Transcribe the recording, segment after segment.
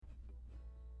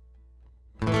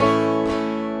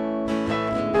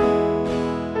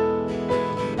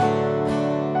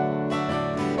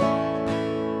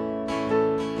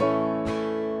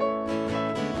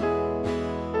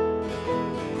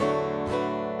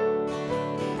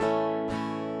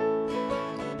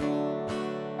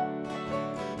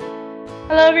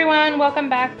Hello, everyone. Welcome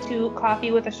back to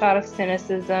Coffee with a Shot of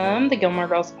Cynicism, the Gilmore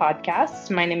Girls podcast.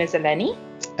 My name is Eleni.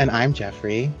 And I'm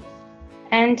Jeffrey.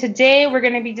 And today we're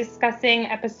going to be discussing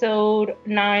episode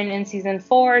 9 in season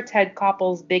 4, Ted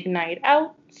Koppel's Big Night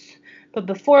Out. But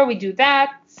before we do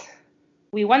that,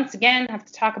 we once again have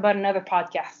to talk about another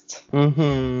podcast.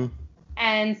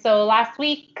 And so last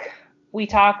week we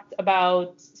talked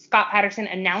about Scott Patterson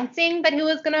announcing that he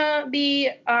was going to be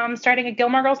starting a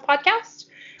Gilmore Girls podcast.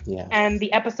 Yes. And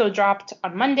the episode dropped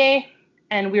on Monday,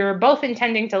 and we were both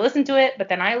intending to listen to it, but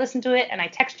then I listened to it, and I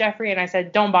texted Jeffrey, and I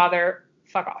said, don't bother,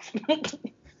 fuck off.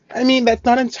 I mean, that's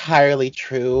not entirely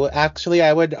true. Actually,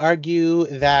 I would argue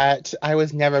that I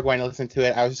was never going to listen to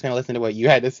it. I was just going to listen to what you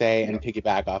had to say and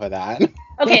piggyback off of that.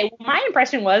 Okay, well, my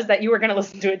impression was that you were going to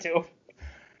listen to it, too.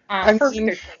 I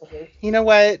mean, you know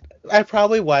what? I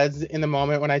probably was in the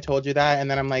moment when I told you that, and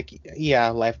then I'm like, yeah,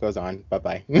 life goes on.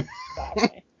 Bye-bye.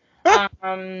 Bye.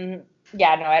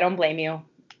 Yeah, no, I don't blame you.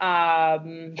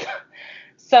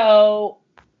 So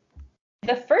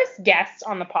the first guest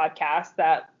on the podcast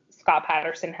that Scott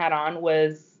Patterson had on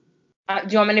was,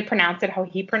 do you want me to pronounce it how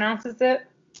he pronounces it?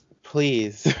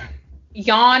 Please.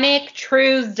 Yannick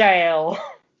Truesdale.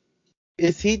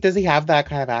 Does he have that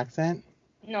kind of accent?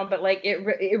 No, but like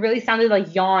it really sounded like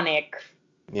Yannick.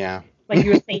 Yeah. Like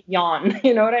you were saying yawn,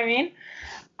 you know what I mean?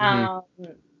 Mm-hmm.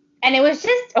 And it was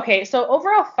just, okay, so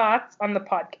overall thoughts on the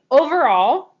podcast.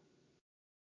 Overall,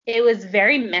 it was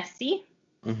very messy.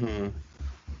 Mm-hmm.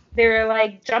 They were,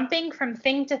 like, jumping from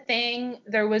thing to thing.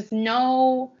 There was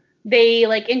no, they,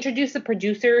 like, introduced the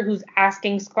producer who's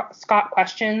asking Scott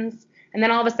questions. And then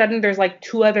all of a sudden, there's, like,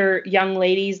 two other young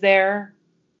ladies there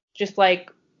just, like,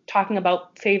 talking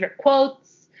about favorite quotes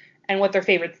and what their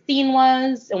favorite scene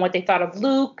was and what they thought of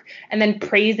Luke, and then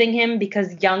praising him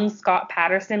because young Scott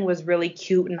Patterson was really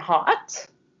cute and hot,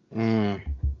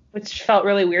 which felt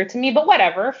really weird to me, but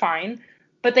whatever, fine.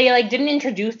 But they, like, didn't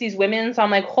introduce these women, so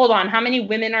I'm like, hold on, how many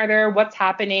women are there? What's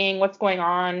happening? What's going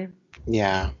on?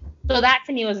 Yeah. So that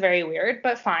to me was very weird,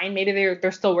 but fine. Maybe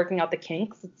they're still working out the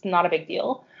kinks. It's not a big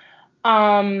deal.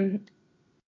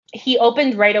 He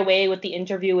opened right away with the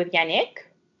interview with Yannick.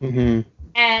 Mm-hmm.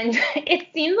 And it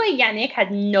seemed like Yannick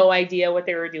had no idea what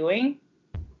they were doing.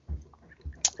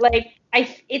 Like,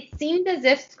 it seemed as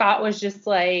if Scott was just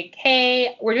like,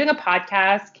 hey, we're doing a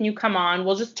podcast. Can you come on?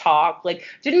 We'll just talk. Like,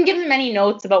 didn't give him any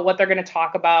notes about what they're going to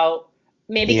talk about.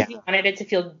 Maybe because he wanted it to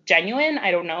feel genuine.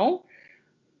 I don't know.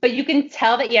 But you can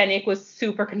tell that Yannick was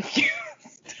super confused.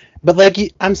 But, like,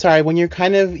 I'm sorry, when you're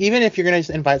kind of, even if you're going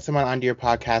to invite someone onto your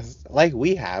podcast, like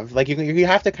we have, like, you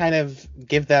have to kind of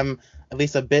give them at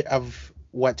least a bit of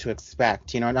what to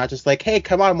expect, you know, not just like, hey,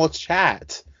 come on, we'll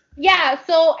chat. Yeah,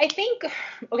 so I think,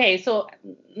 okay, so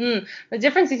the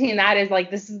difference between that is,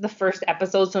 like, this is the first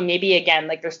episode, so maybe, again,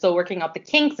 like, they're still working out the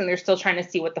kinks and they're still trying to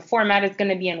see what the format is going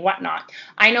to be and whatnot.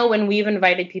 I know when we've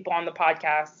invited people on the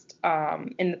podcast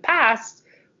in the past,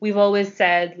 we've always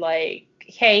said, like,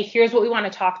 hey, here's what we want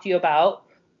to talk to you about.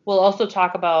 We'll also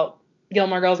talk about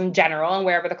Gilmore Girls in general and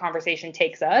wherever the conversation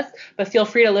takes us, but feel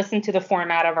free to listen to the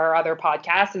format of our other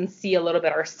podcasts and see a little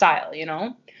bit our style, you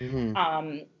know?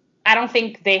 Mm-hmm. I don't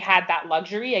think they had that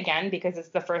luxury, again, because it's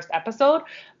the first episode,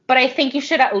 but I think you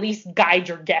should at least guide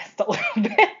your guest a little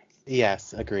bit.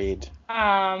 Yes, agreed.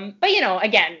 But, you know,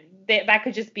 again, that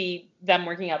could just be them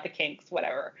working out the kinks,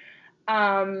 whatever.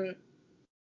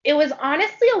 It was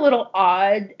honestly a little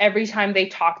odd every time they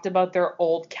talked about their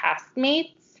old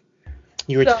castmates.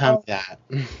 You were telling me that.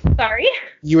 Sorry?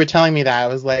 You were telling me that. I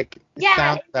was like, yeah,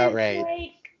 sounds about right.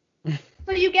 Like,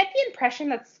 so you get the impression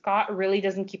that Scott really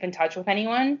doesn't keep in touch with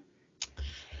anyone.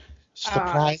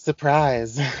 Surprise.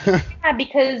 Yeah,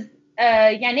 because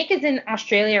Yannick is in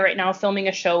Australia right now filming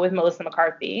a show with Melissa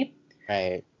McCarthy.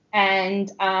 Right.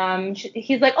 And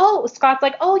he's like, Scott's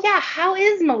like, oh, yeah, how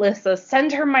is Melissa?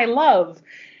 Send her my love.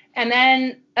 And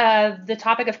then the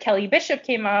topic of Kelly Bishop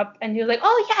came up, and he was like,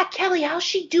 oh, yeah, Kelly, how's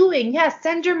she doing? Yeah,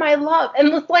 send her my love. And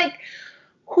it's like,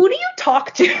 who do you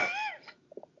talk to?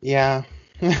 Yeah.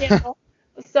 You know?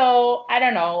 So I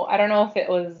don't know. I don't know if it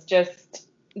was just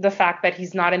the fact that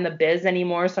he's not in the biz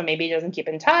anymore, so maybe he doesn't keep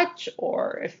in touch,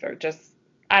 or if they're just,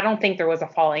 I don't think there was a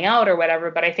falling out or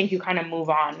whatever, but I think you kind of move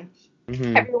on.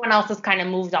 Mm-hmm. Everyone else has kind of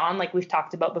moved on, like we've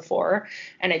talked about before,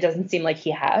 and it doesn't seem like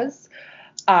he has.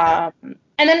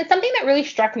 And then something that really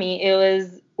struck me, it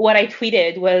was what I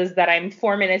tweeted, was that I'm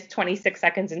 4 minutes, 26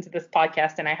 seconds into this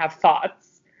podcast and I have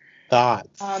thoughts.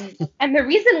 And the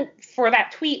reason for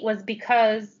that tweet was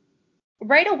because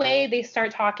right away they start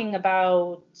talking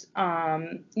about,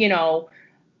 you know,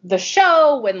 the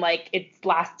show and like its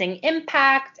lasting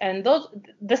impact, and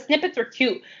the snippets were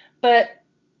cute, but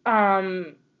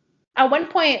At one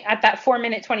point at that 4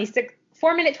 minute 26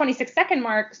 second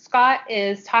mark, Scott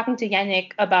is talking to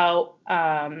Yannick about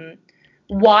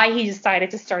why he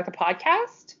decided to start the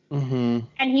podcast. Mm-hmm.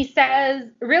 And he says,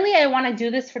 really, I want to do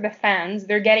this for the fans.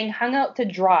 They're getting hung out to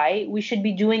dry. We should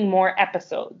be doing more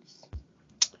episodes.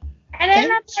 And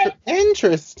then I'm like,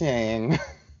 Interesting.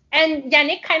 and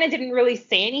Yannick kind of didn't really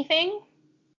say anything.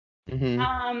 Mm-hmm.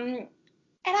 And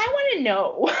I want to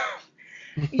know,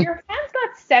 your fans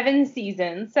got 7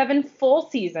 seasons, 7 full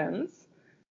seasons.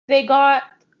 They got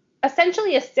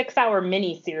essentially a 6-hour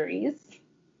mini series.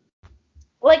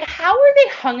 Like, how are they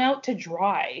hung out to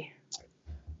dry?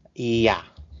 Yeah.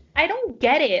 I don't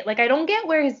get it. Like, I don't get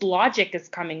where his logic is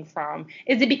coming from.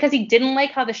 Is it because he didn't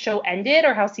like how the show ended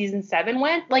or how season 7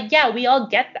 went? Like, yeah, we all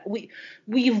get that.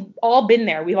 We've all been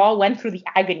there. We've all went through the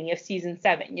agony of season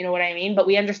 7. You know what I mean? But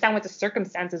we understand what the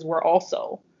circumstances were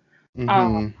also.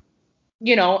 Mm-hmm.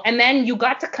 And then you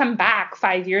got to come back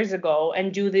 5 years ago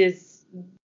and do this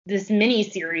mini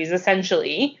series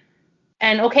essentially.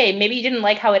 And okay, maybe you didn't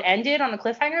like how it ended on a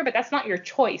cliffhanger, but that's not your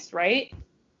choice, right?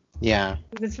 Yeah.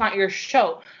 It's not your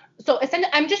show. So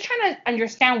I'm just trying to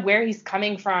understand where he's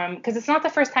coming from, because it's not the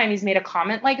first time he's made a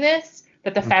comment like this,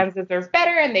 that the fans deserve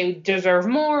better and they deserve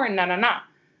more and na.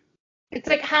 It's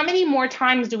like, how many more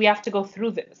times do we have to go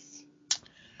through this?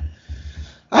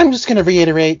 I'm just going to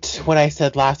reiterate what I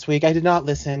said last week. I did not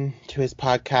listen to his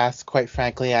podcast. Quite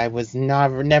frankly, I was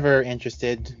never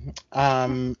interested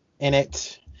in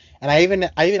it. And I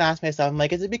even asked myself, I'm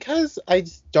like, is it because I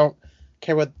just don't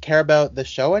care about the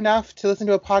show enough to listen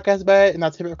to a podcast about it, and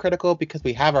that's hypocritical because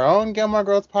we have our own Gilmore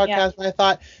Girls podcast? Yeah. And I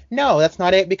thought, no, that's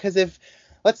not it, because if,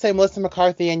 let's say, Melissa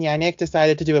McCarthy and Yannick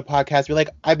decided to do a podcast, you're like,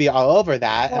 I'd be all over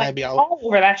that. And I'd be all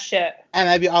over that shit. And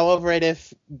I'd be all over it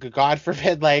if, God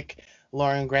forbid, like,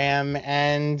 Lauren Graham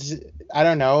and, I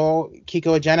don't know,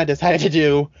 Kiko Agena decided to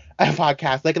do a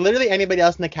podcast. Like, literally anybody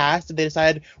else in the cast, if they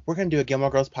decided, we're going to do a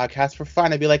Gilmore Girls podcast for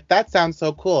fun, I'd be like, that sounds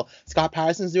so cool. Scott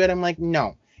Patterson's do it. I'm like,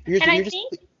 no. You're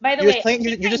just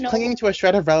clinging to a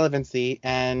shred of relevancy,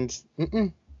 and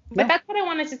But that's what I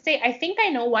wanted to say. I think I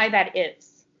know why that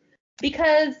is,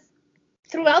 because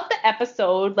throughout the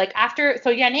episode, like after, so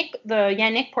the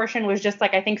Yannick portion was just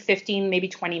like, I think 15, maybe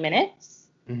 20 minutes.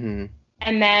 Mm-hmm.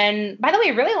 And then, by the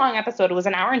way, really long episode. It was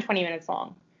an hour and 20 minutes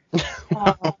long.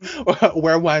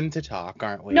 We're one to talk,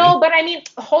 aren't we? No, but I mean,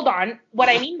 hold on. What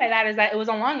I mean by that is that it was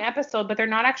a long episode, but they're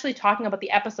not actually talking about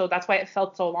the episode. That's why it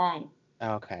felt so long.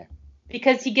 Okay.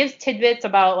 Because he gives tidbits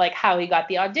about like how he got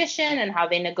the audition and how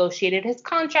they negotiated his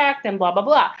contract and blah, blah,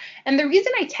 blah. And the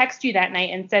reason I texted you that night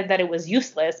and said that it was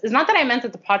useless is not that I meant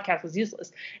that the podcast was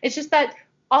useless. It's just that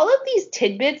all of these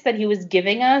tidbits that he was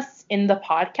giving us in the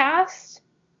podcast,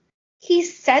 he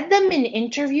said them in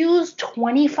interviews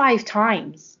 25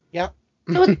 times. Yep.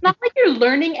 So it's not like you're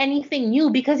learning anything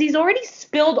new, because he's already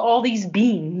spilled all these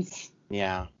beans.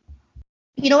 Yeah.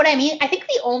 You know what I mean? I think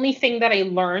the only thing that I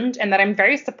learned, and that I'm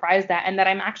very surprised at, and that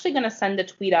I'm actually going to send a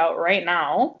tweet out right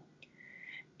now,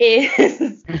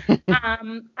 is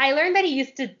I learned that he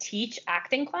used to teach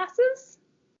acting classes.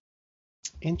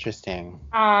 Interesting.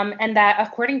 And that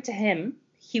according to him,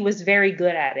 he was very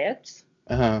good at it.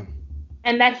 Uh-huh.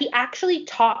 And that he actually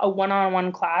taught a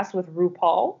one-on-one class with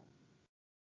RuPaul.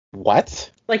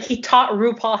 What? Like, he taught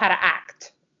RuPaul how to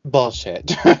act.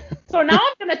 Bullshit. So now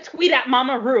I'm going to tweet at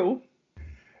Mama Ru.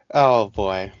 Oh,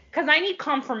 boy. Because I need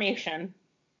confirmation.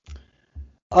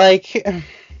 Like,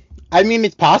 I mean,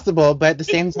 it's possible, but at the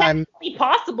same time... It's definitely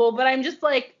possible, but I'm just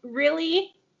like,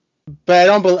 really? But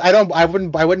I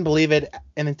wouldn't believe it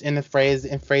in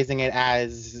phrasing it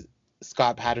as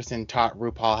Scott Patterson taught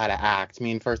RuPaul how to act. I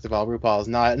mean, first of all, RuPaul is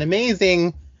not an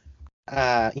amazing,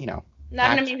 Not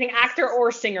an amazing actor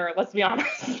or singer, let's be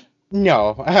honest.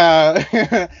 No.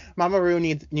 Mama Ru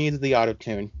needs the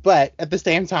auto-tune. But at the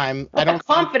same time, the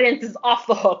confidence is off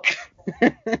the hook.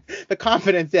 The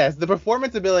confidence, yes. The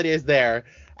performance ability is there.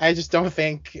 I just don't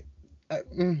think...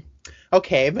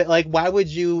 okay, but like, why would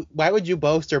you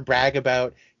boast or brag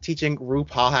about teaching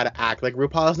RuPaul how to act? Like,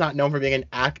 RuPaul is not known for being an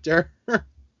actor.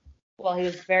 Well, he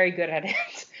was very good at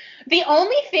it. The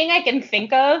only thing I can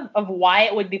think of why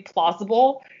it would be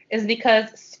plausible is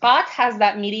because Scott has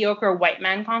that mediocre white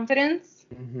man confidence.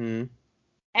 Mm-hmm.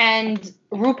 And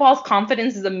RuPaul's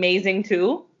confidence is amazing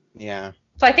too. Yeah.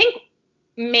 So I think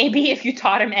maybe if you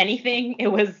taught him anything, it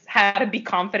was how to be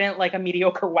confident like a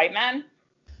mediocre white man.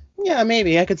 Yeah,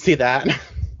 maybe. I could see that.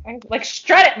 Like,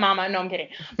 strut it, mama. No, I'm kidding.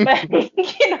 But,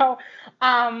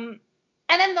 and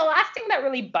then the last thing that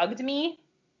really bugged me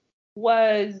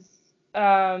was,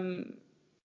 so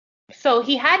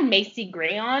he had Macy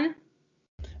Gray on.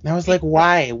 And I was like,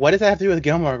 why? What does that have to do with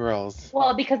Gilmore Girls?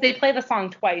 Well, because they play the song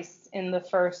twice in the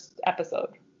first episode.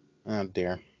 Oh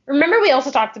dear. Remember, we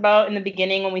also talked about in the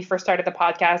beginning when we first started the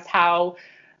podcast how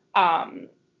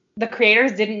the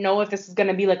creators didn't know if this was going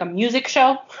to be like a music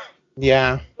show.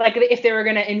 Yeah. Like if they were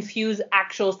going to infuse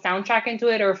actual soundtrack into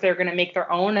it or if they're going to make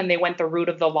their own, and they went the route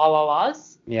of the La La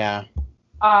La's. Yeah.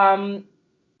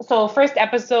 So first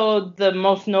episode, the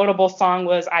most notable song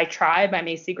was I Try by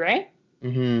Macy Gray.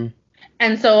 Mm-hmm.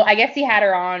 And so I guess he had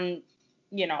her on,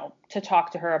 to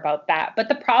talk to her about that. But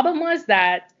the problem was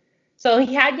that, so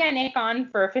he had Yannick on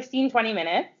for 15, 20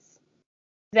 minutes.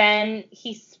 Then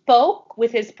he spoke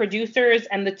with his producers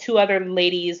and the two other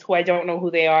ladies who I don't know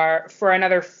who they are for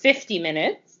another 50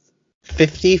 minutes.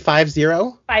 50, 50?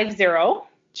 50.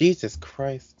 Jesus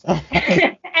Christ.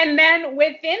 And then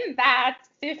within that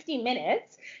 50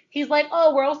 minutes, he's like,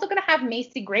 oh, we're also going to have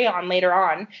Macy Gray on later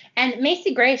on. And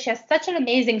Macy Gray, she has such an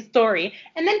amazing story.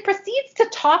 And then proceeds to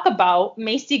talk about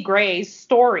Macy Gray's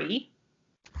story,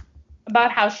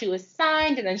 about how she was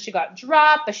signed and then she got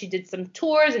dropped, but she did some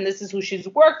tours and this is who she's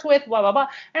worked with, blah, blah, blah.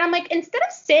 And I'm like, instead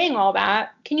of saying all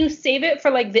that, can you save it for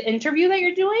like the interview that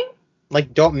you're doing?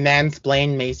 Like, don't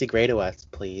mansplain Macy Gray to us,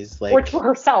 please. Like, or to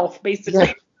herself,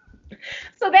 basically. Yeah.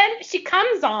 So then she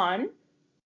comes on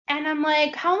and I'm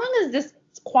like, how long is this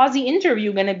quasi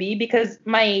interview going to be? Because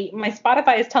my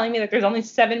Spotify is telling me that there's only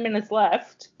 7 minutes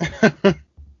left. And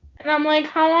I'm like,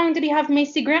 how long did he have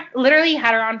Macy Gray? Literally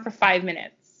had her on for 5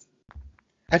 minutes.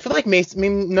 I feel like Mace, I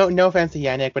mean, no offense to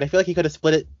Yannick, but I feel like he could have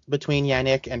split it between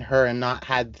Yannick and her and not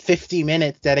had 50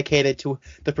 minutes dedicated to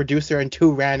the producer and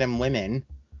two random women.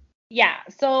 Yeah,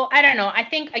 so I don't know. I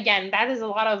think, again, that is a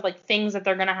lot of like things that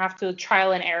they're going to have to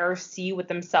trial and error see with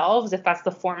themselves if that's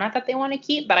the format that they want to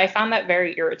keep. But I found that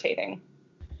very irritating.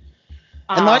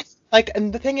 And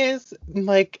and the thing is,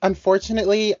 like,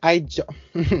 unfortunately,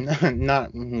 not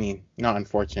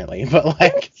unfortunately, but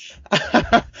like,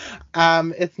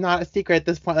 it's not a secret at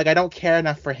this point. Like, I don't care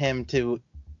enough for him to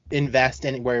invest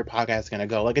in where your podcast is gonna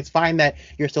go. Like, it's fine that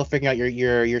you're still figuring out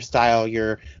your style,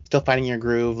 you're still finding your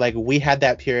groove. Like, we had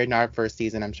that period in our first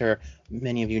season. I'm sure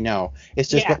many of you know. It's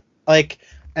just like,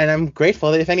 and I'm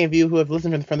grateful that if any of you who have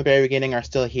listened from the very beginning are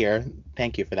still here,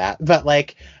 thank you for that. But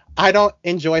like, I don't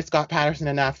enjoy Scott Patterson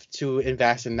enough to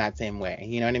invest in that same way.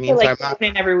 You know what I mean? So I'm not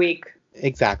in every week.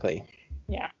 Exactly.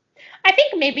 Yeah. I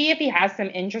think maybe if he has some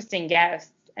interesting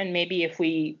guests and maybe if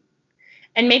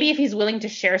he's willing to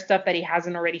share stuff that he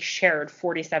hasn't already shared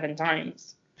 47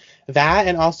 times. That,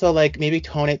 and also like maybe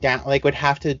tone it down, like would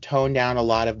have to tone down a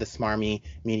lot of the smarmy,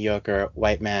 mediocre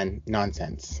white man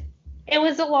nonsense. It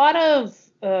was a lot of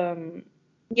when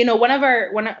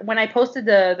I posted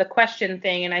the question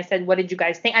thing and I said, what did you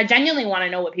guys think? I genuinely want to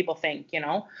know what people think,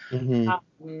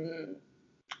 Mm-hmm.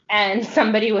 And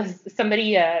somebody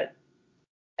messaged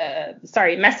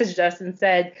us and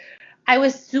said,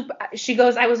 she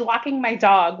goes, I was walking my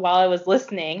dog while I was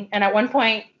listening. And at one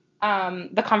point,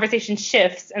 the conversation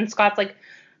shifts and Scott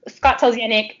tells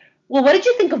Yannick, well, what did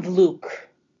you think of Luke?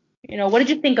 What did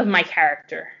you think of my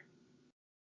character?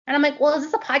 And I'm like, well, is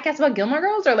this a podcast about Gilmore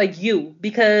Girls or like you?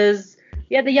 Because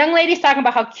the young lady's talking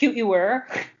about how cute you were.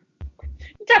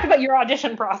 You talked about your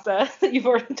audition process that you've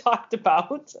already talked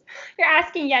about. You're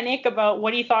asking Yannick about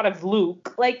what he thought of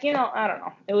Luke. Like, I don't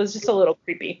know. It was just a little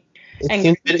creepy.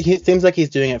 It seems like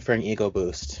he's doing it for an ego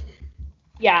boost.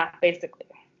 Yeah, basically.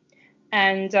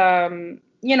 And,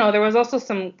 there was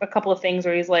also a couple of things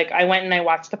where he's like, I went and I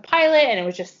watched the pilot and it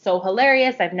was just so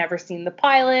hilarious. I've never seen the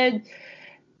pilot.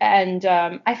 And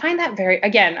I find that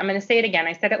again, I'm going to say it again.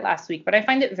 I said it last week, but I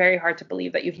find it very hard to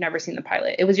believe that you've never seen the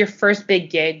pilot. It was your first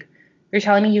big gig. You're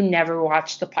telling me you never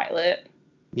watched the pilot.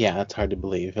 Yeah, that's hard to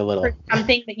believe. A little. For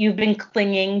something that you've been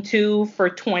clinging to for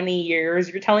 20 years.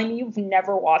 You're telling me you've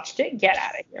never watched it? Get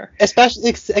out of here. Especially,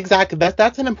 exactly.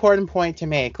 That's an important point to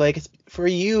make. Like, for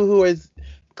you who is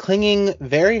clinging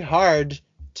very hard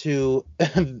to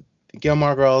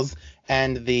Gilmore Girls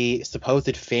and the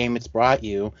supposed fame it's brought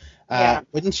you,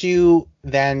 wouldn't you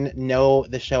then know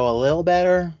the show a little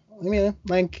better? I mean,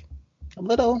 like, a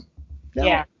little. No.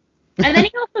 Yeah. And then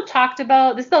he also talked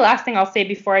about, this is the last thing I'll say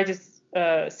before I just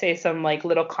say some like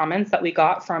little comments that we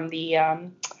got from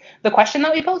the question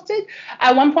that we posted.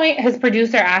 At one point, his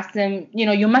producer asked him,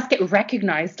 you must get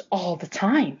recognized all the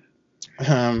time.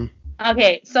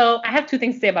 Okay, so I have two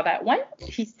things to say about that. One,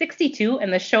 he's 62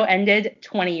 and the show ended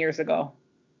 20 years ago.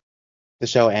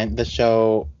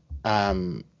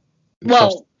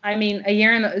 I mean,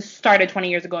 started 20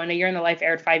 years ago and A Year in the Life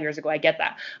aired 5 years ago. I get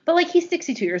that. But, like, he's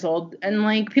 62 years old and,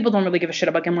 like, people don't really give a shit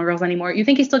about Gilmore Girls anymore. You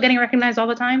think he's still getting recognized all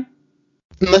the time?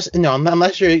 Unless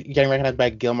you're getting recognized by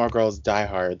Gilmore Girls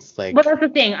diehards, But like. that's the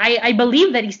thing. I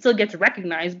believe that he still gets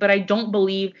recognized, but I don't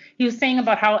believe he was saying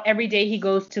about how every day he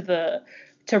goes to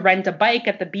rent a bike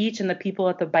at the beach, and the people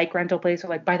at the bike rental place are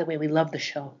like, by the way, we love the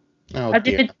show. Oh As if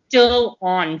dear. it's still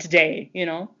on today, you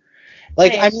know?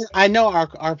 Like, Anyway, I mean, I know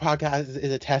our podcast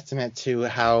is a testament to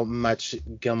how much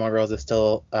Gilmore Girls is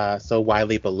still so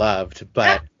widely beloved,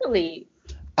 but absolutely.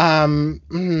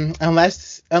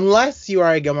 unless you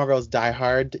are a Gilmore Girls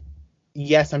diehard,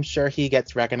 yes, I'm sure he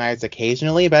gets recognized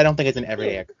occasionally, but I don't think it's an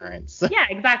everyday occurrence. Yeah,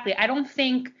 exactly. I don't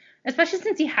think, especially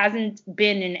since he hasn't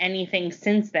been in anything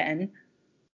since then.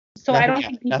 So I Nothing, don't yeah,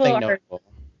 think people nothing are, notable.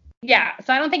 yeah.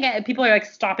 So I don't think people are like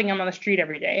stopping him on the street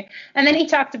every day. And then he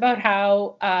talked about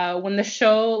how when the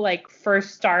show like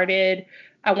first started,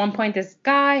 at one point this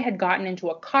guy had gotten into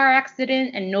a car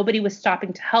accident and nobody was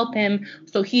stopping to help him,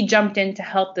 so he jumped in to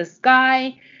help this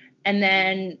guy. And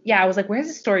then yeah, I was like, where's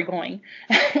the story going?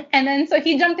 And then so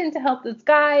he jumped in to help this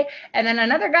guy, and then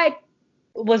another guy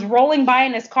was rolling by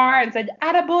in his car and said,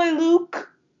 "Attaboy, Luke."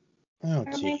 Oh,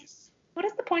 And I'm like, jeez. what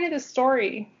is the point of this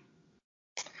story?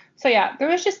 So yeah, there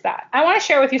was just that. I want to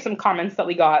share with you some comments that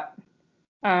we got.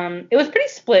 It was pretty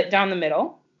split down the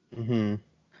middle. Mm-hmm.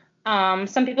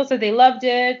 Some people said they loved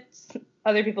it.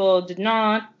 Other people did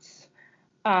not.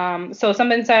 So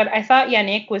someone said, I thought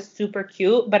Yannick was super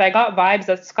cute, but I got vibes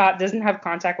that Scott doesn't have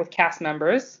contact with cast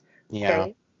members. Yeah.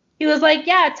 Okay. He was like,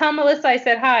 yeah, tell Melissa I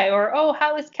said hi, or, oh,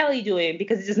 how is Kelly doing?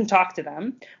 Because he doesn't talk to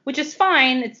them, which is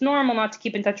fine. It's normal not to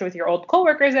keep in touch with your old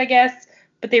coworkers, I guess.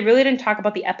 But they really didn't talk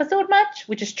about the episode much,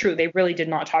 which is true. They really did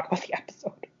not talk about the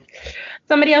episode.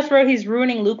 Somebody else wrote, he's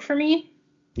ruining Luke for me.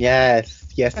 Yes.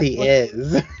 Yes, That's he what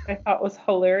is. I thought was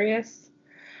hilarious.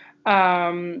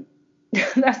 Um,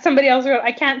 somebody else wrote,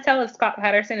 I can't tell if Scott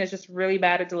Patterson is just really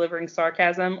bad at delivering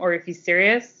sarcasm or if he's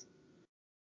serious.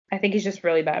 I think he's just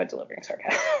really bad at delivering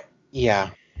sarcasm.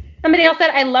 Yeah. Somebody else said,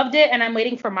 I loved it and I'm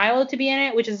waiting for Milo to be in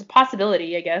it, which is a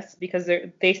possibility, I guess, because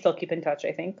they still keep in touch,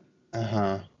 I think.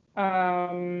 Uh-huh.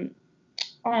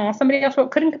 Somebody else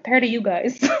wrote, couldn't compare to you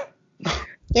guys.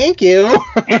 Thank you.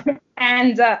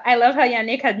 And I love how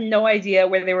Yannick had no idea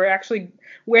where they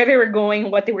were going,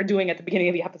 what they were doing at the beginning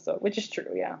of the episode, which is true.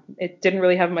 Yeah, it didn't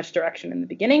really have much direction in the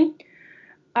beginning.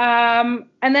 And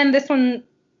then this one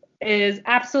is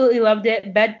absolutely loved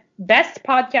it. Best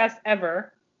podcast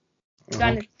ever,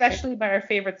 done Okay. especially by our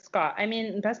favorite Scott. I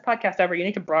mean, best podcast ever. You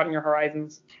need to broaden your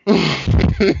horizons.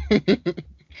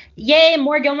 Yay,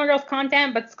 more Gilmore Girls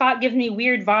content, but Scott gives me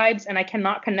weird vibes, and I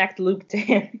cannot connect Luke to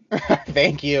him.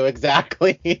 Thank you,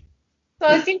 exactly. So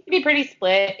it seems to be pretty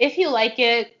split. If you like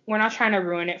it, we're not trying to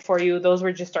ruin it for you. Those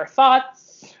were just our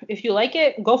thoughts. If you like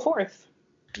it, go forth,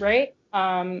 right?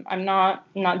 I'm not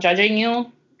judging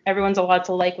you. Everyone's allowed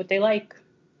to like what they like,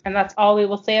 and that's all we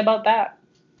will say about that.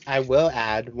 I will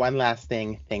add one last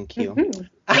thing. Thank you.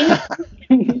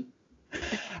 Mm-hmm.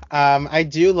 I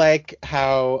do like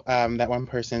how that one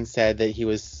person said that he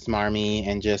was smarmy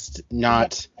and just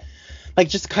not, like,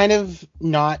 just kind of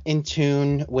not in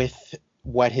tune with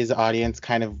what his audience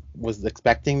kind of was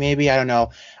expecting. Maybe, I don't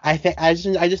know. I think I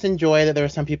just enjoy that there are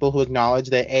some people who acknowledge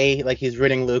that like he's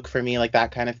ruining Luke for me, like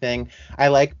that kind of thing. I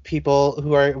like people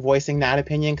who are voicing that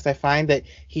opinion because I find that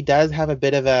he does have a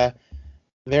bit of a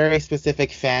very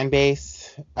specific fan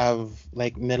base of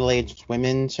like middle-aged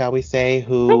women, shall we say,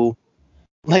 who,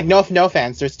 like, no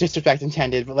offense, there's disrespect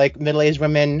intended, but like middle-aged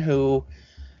women who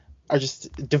are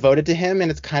just devoted to him, and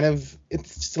it's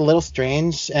just a little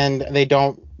strange, and they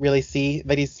don't really see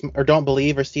that or don't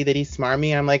believe or see that he's smarmy,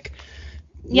 and I'm like,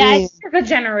 Yeah, I think there's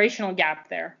a generational gap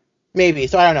there. maybe.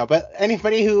 So I don't know, but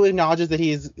anybody who acknowledges that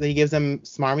he gives them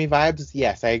smarmy vibes,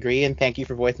 yes, I agree, and thank you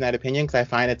for voicing that opinion because I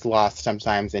find it's lost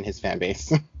sometimes in his fan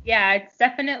base. Yeah, it's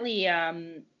definitely.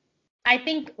 I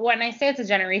think when I say it's a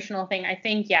generational thing, I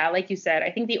think, yeah, like you said, I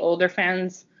think the older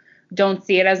fans don't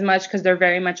see it as much because they're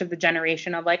very much of the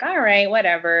generation of like, all right,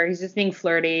 whatever. He's just being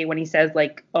flirty when he says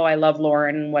like, oh, I love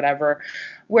Lauren, whatever.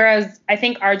 Whereas I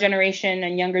think our generation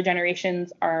and younger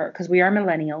generations are, because we are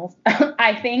millennials,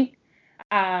 I think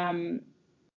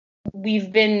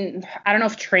we've been, I don't know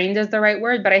if trained is the right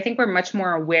word, but I think we're much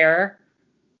more aware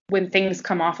when things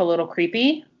come off a little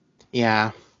creepy.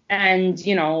 Yeah. And,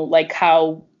 you know, like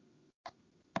how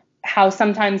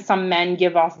sometimes some men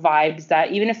give off vibes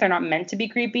that even if they're not meant to be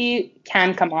creepy,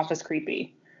 can come off as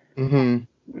creepy.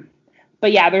 Mm-hmm.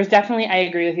 But yeah, I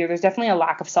agree with you. There's definitely a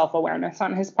lack of self-awareness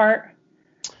on his part.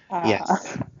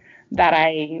 Yes. That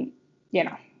I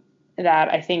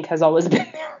think has always been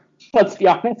there. Let's be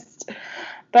honest.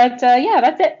 But yeah,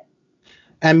 that's it.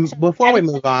 And before we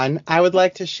move on, I would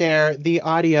like to share the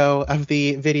audio of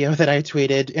the video that I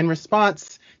tweeted in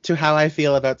response to how I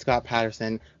feel about Scott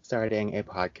Patterson starting a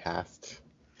podcast.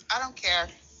 I don't care.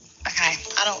 Okay.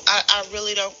 I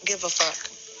really don't give a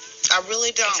fuck. I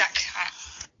really don't. Exactly.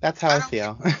 That's how I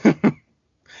feel.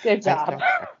 Good job.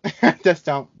 Just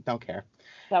don't care.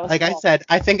 That was like cool. I said,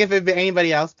 I think if it be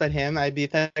anybody else but him, I'd be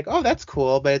like, oh, that's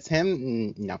cool, but it's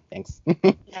him. No, thanks.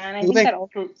 And I think that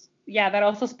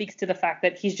also speaks to the fact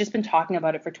that he's just been talking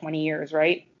about it for 20 years,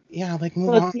 right? Yeah, like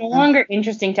so it's no longer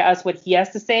interesting to us what he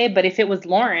has to say, but if it was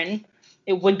Lauren,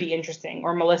 it would be interesting,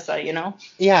 or Melissa, you know?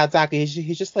 Yeah, exactly.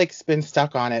 He's just like been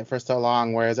stuck on it for so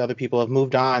long, whereas other people have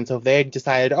moved on. So if they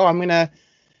decided, oh, I'm gonna,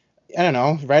 I don't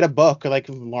know, write a book, or like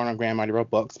Lauren Graham already wrote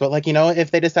books, but like, you know,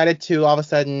 if they decided to all of a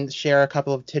sudden share a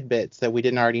couple of tidbits that we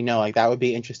didn't already know, like that would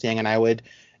be interesting, and I would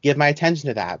give my attention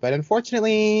to that. But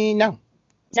unfortunately, no.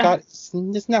 Scott,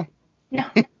 just no. No.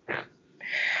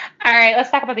 All right, let's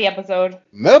talk about the episode.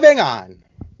 Moving on.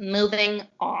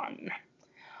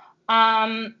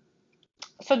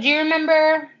 So do you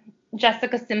remember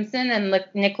Jessica Simpson and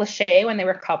Nick Lachey when they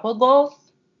were couple goals?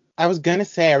 I was gonna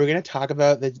say, are we gonna talk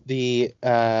about the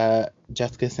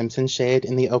Jessica Simpson shade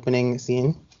in the opening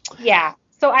scene? Yeah.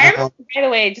 So I remember, by the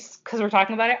way, just because we're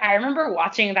talking about it, I remember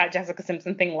watching that Jessica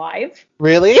Simpson thing live.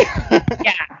 Really?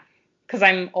 Yeah, because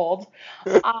I'm old.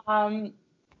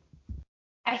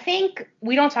 I think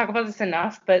we don't talk about this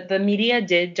enough, but the media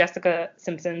did Jessica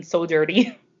Simpson so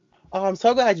dirty. Oh, I'm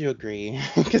so glad you agree,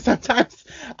 because sometimes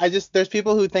there's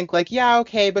people who think like, yeah,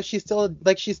 okay, but she's still a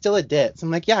ditz.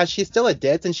 I'm like, yeah, she's still a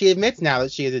ditz, and she admits now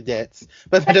that she is a ditz,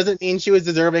 but that doesn't mean she was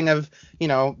deserving of, you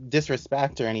know,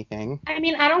 disrespect or anything. I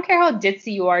mean, I don't care how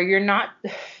ditzy you are, you're not.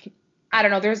 I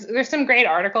don't know. There's some great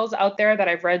articles out there that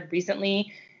I've read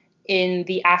recently in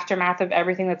the aftermath of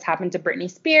everything that's happened to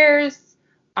Britney Spears,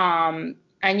 and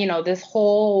you know, this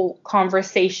whole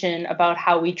conversation about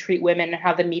how we treat women and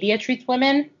how the media treats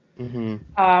women.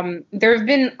 Mm-hmm. There have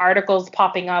been articles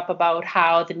popping up about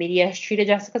how the media has treated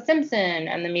Jessica Simpson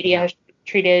and the media has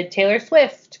treated Taylor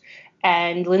Swift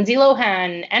and Lindsay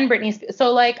Lohan and Britney Spears.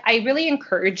 So like, I really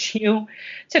encourage you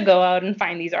to go out and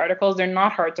find these articles. They're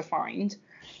not hard to find.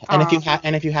 And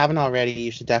if you haven't already,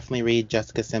 you should definitely read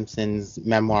Jessica Simpson's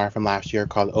memoir from last year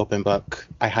called Open Book.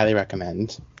 I highly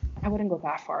recommend. I wouldn't go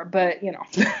that far, but you know.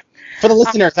 For the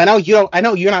listeners, I know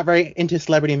you're not very into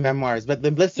celebrity memoirs, but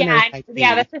the listeners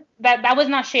that was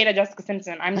not shade at Jessica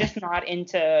Simpson. I'm just not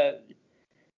into,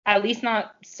 at least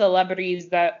not celebrities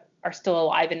that are still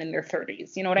alive and in their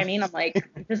 30s. You know what I mean?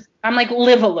 I'm like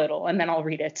live a little and then I'll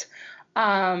read it.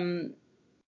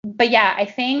 But yeah, I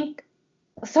think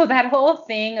so that whole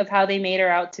thing of how they made her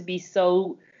out to be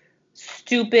so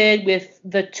stupid with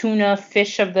the tuna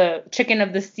fish of the chicken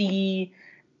of the sea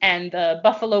and the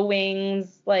buffalo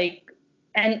wings, like,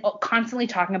 and constantly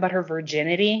talking about her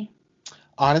virginity.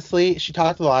 Honestly, she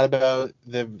talked a lot about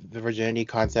the virginity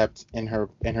concept in her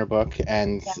book,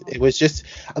 and it was just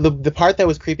the part that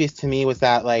was creepiest to me was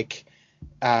that like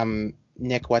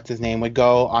Nick, what's his name, would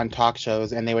go on talk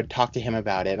shows and they would talk to him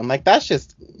about it. I'm like, that's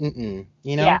just you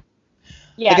know?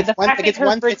 Yeah. Like it's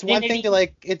one thing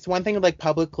to like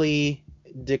publicly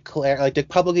declare, like to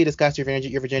publicly discuss your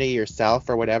virginity yourself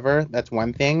or whatever. That's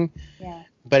one thing. Yeah.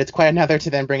 But it's quite another to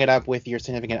then bring it up with your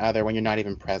significant other when you're not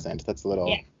even present. That's a little.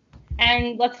 Yeah.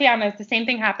 And let's be honest, the same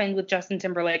thing happened with Justin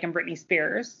Timberlake and Britney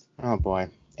Spears. Oh boy.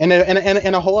 And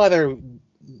a whole other,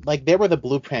 like, they were the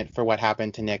blueprint for what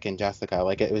happened to Nick and Jessica.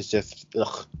 Like, it was just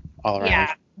all around.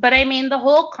 Yeah. But I mean, the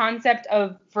whole concept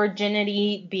of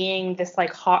virginity being this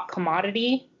like hot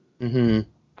commodity.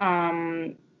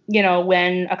 Mm-hmm. You know,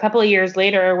 when a couple of years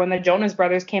later, when the Jonas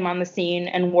Brothers came on the scene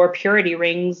and wore purity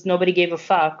rings, nobody gave a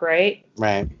fuck, right?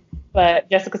 Right. But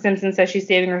Jessica Simpson says she's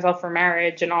saving herself for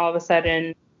marriage, and all of a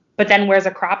sudden, but then wears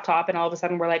a crop top, and all of a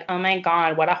sudden we're like, oh my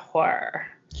God, what a whore.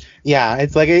 Yeah,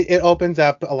 it's like it opens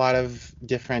up a lot of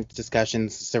different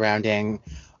discussions surrounding,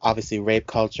 obviously, rape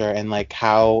culture and like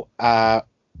how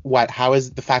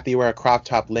is the fact that you wear a crop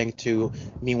top linked to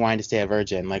me wanting to stay a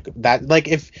virgin? Like that, like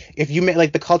if you make,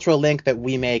 like, the cultural link that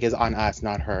we make is on us,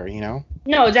 not her, you know?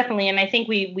 No, definitely. And I think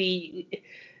we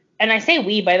and I say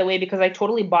we, by the way, because I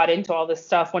totally bought into all this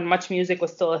stuff when Much Music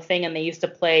was still a thing and they used to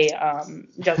play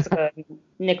Jessica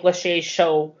Nick Lachey's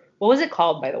show. What was it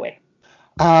called, by the way?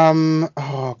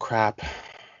 Oh crap.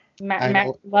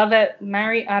 Love It,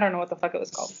 Mary. I don't know what the fuck it was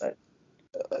called, but.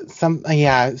 Something.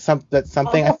 I'll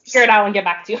figure it out and get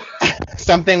back to you.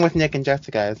 Something with Nick and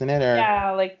Jessica, isn't it? Or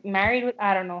yeah, like Married with,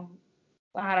 I don't know.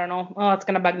 Oh, it's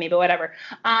gonna bug me, but whatever.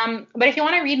 But if you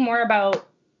want to read more about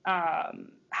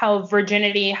how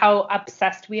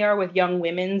obsessed we are with young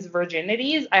women's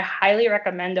virginities, I highly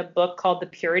recommend a book called The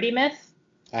Purity Myth.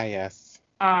 Ah, yes.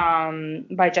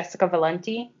 By Jessica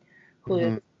Valenti, who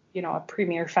is a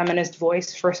premier feminist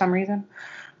voice for some reason.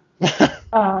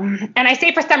 And I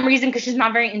say for some reason because she's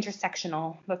not very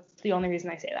intersectional. That's the only reason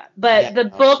I say that. But Yeah, the no,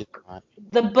 she's book, not.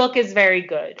 the book is very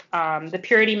good. The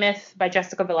Purity Myth by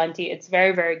Jessica Valenti. It's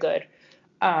very, very good.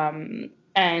 And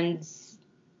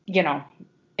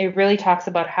it really talks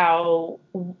about how,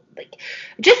 like,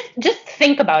 just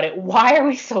think about it. Why are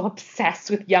we so obsessed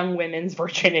with young women's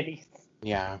virginities?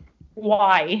 Yeah.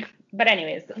 Why? But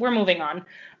anyways, we're moving on.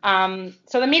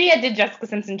 So the media did Jessica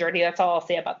Simpson dirty. That's all I'll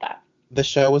say about that. The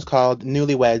show was called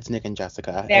Newlyweds, Nick and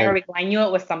Jessica. There we go. I knew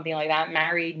it was something like that.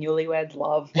 Married, newlyweds,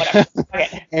 love, whatever.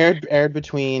 Okay. aired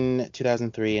between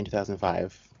 2003 and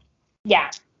 2005. Yeah.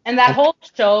 And that whole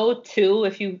show, too,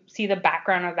 if you see the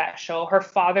background of that show, her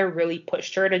father really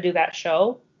pushed her to do that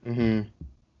show. Mm-hmm.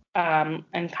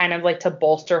 And kind of like to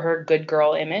bolster her good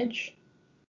girl image.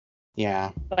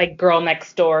 Yeah. Like girl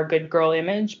next door, good girl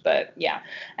image. But yeah.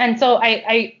 And so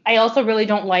I also really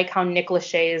don't like how Nick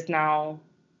Lachey is now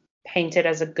painted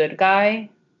as a good guy.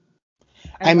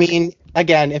 I mean,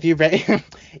 again, if you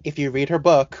read her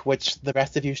book, which the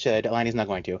rest of you should, Elani's not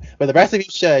going to, but the rest of you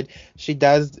should, she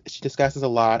discusses a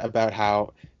lot about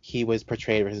how he was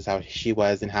portrayed versus how she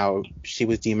was, and how she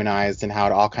was demonized, and how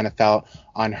it all kind of fell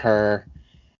on her.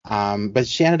 But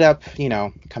she ended up,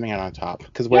 coming out on top.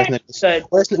 Because where's Nick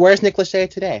Lachey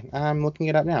today? I'm looking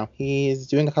it up now. He's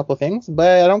doing a couple of things,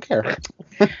 but I don't care.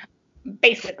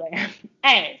 Basically.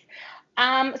 Anyways.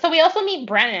 So we also meet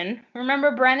Brennan. Remember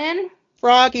Brennan?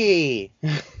 Froggy.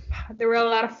 There were a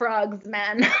lot of frogs,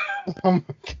 man. Oh my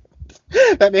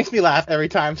God. That makes me laugh every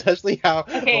time, especially how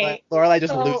Lorelai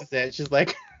just loses it. She's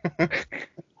like... I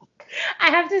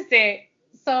have to say,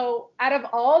 so out of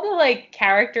all the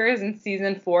characters in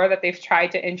season 4 that they've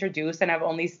tried to introduce and have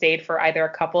only stayed for either a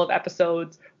couple of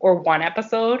episodes or one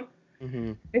episode,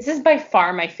 this is by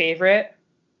far my favorite.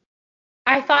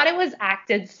 I thought it was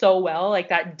acted so well, like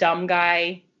that dumb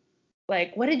guy,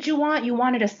 what did you want? You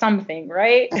wanted a something,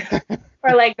 right?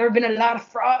 Or there have been a lot of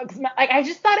frogs. I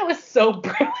just thought it was so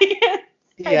brilliant.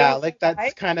 Yeah,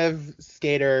 that's kind of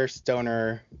skater,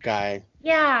 stoner guy.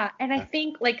 Yeah, and I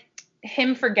think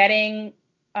him forgetting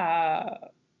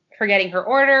her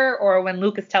order, or when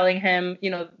Luke is telling him,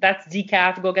 that's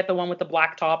decaf, go get the one with the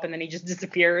black top, and then he just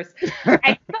disappears.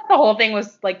 I thought the whole thing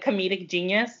was comedic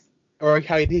genius. Or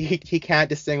how he can't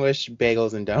distinguish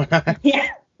bagels and donuts. Yeah.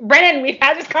 Brennan, we've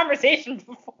had this conversation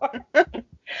before.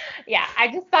 Yeah, I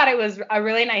just thought it was a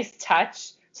really nice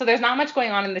touch. So there's not much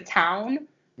going on in the town.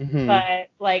 Mm-hmm.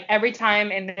 But every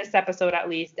time in this episode, at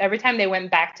least, every time they went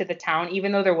back to the town,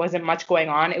 even though there wasn't much going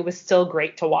on, it was still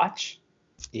great to watch.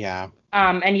 Yeah.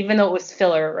 And even though it was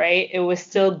filler, right? It was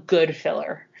still good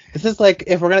filler. This is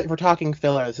if we're talking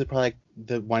filler, this is probably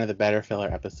one of the better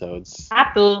filler episodes.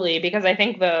 Absolutely, because I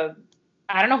think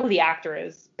I don't know who the actor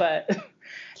is, but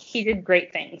he did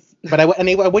great things. But I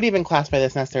wouldn't even classify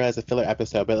this necessarily as a filler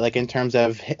episode, but in terms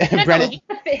of Brennan,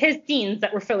 his scenes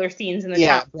that were filler scenes in the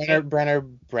town.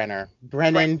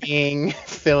 Brennan being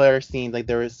filler scenes,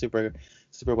 they were super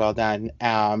super well done.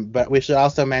 But we should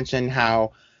also mention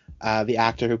how the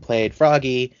actor who played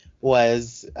Froggy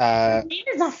was. His name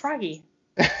is not Froggy.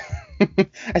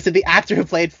 I said the actor who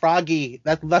played Froggy.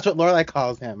 That's what Lorelai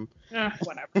calls him.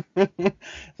 Whatever.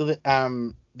 So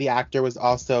the actor was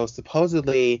also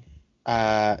supposedly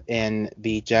in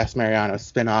the Jess Mariano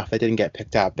spinoff that didn't get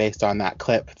picked up based on that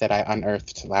clip that I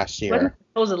unearthed last year.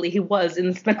 Supposedly he was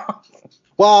in the spinoff.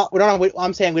 Well, we don't know.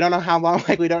 I'm saying we don't know how long.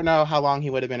 We don't know how long he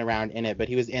would have been around in it, but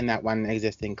he was in that one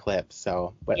existing clip.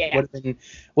 So, would have been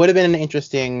an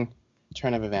interesting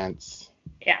turn of events.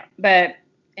 Yeah, but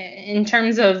in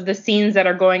terms of the scenes that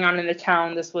are going on in the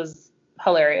town, this was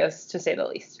hilarious to say the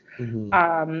least.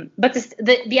 Mm-hmm. But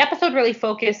the episode really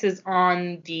focuses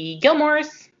on the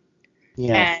Gilmores.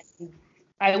 Yes. And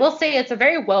I will say it's a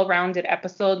very well-rounded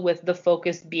episode, with the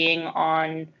focus being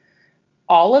on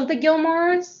all of the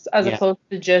Gilmores as opposed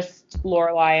to just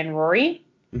Lorelai and Rory.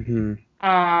 Mm-hmm.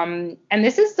 And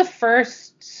this is the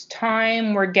first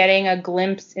time we're getting a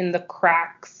glimpse in the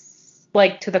cracks,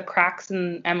 to the cracks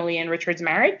in Emily and Richard's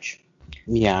marriage.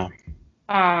 Yeah.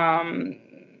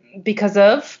 Because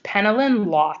of Penelyn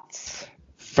Lott.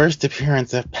 First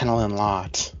appearance of Penelyn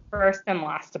Lott. First and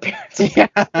last appearance.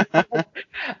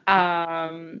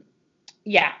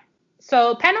 Yeah.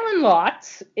 So Penelyn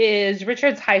Lott is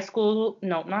Richard's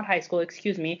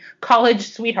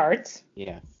college sweetheart.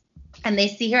 Yes. And they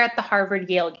see her at the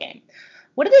Harvard-Yale game.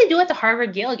 What do they do at the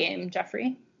Harvard-Yale game,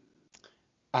 Jeffrey?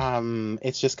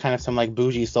 It's just kind of some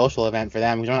bougie social event for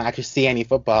them. We don't actually see any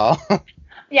football.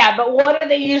 Yeah, but what do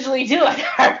they usually do at the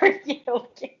Harvard-Yale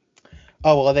game?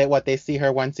 Oh, well, they see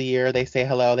her once a year. They say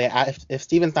hello. If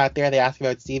Steven's not there, they ask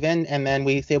about Steven, and then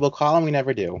we say we'll call him. We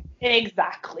never do.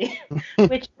 Exactly.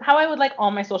 Which is how I would like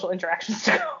all my social interactions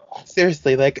to go.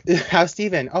 Seriously, like, how's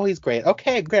Steven? Oh, he's great.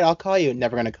 Okay, great. I'll call you.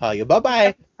 Never gonna call you. Bye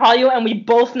bye. Call you, and we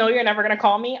both know you're never gonna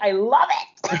call me. I love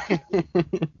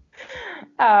it.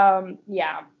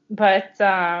 Yeah, but so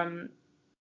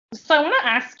I want to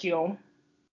ask you.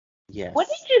 Yes. What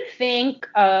did you think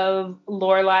of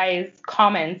Lorelai's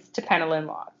comments to Penelon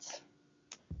Lotz?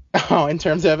 Oh, in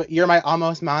terms of you're my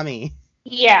almost mommy.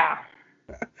 Yeah.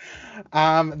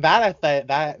 That I thought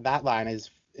that line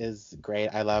is great.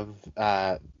 I love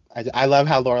I love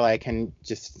how Lorelai can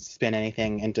just spin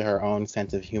anything into her own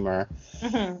sense of humor.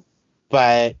 Mm-hmm.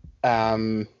 But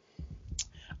I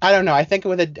don't know. I think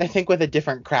with a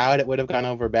different crowd it would have gone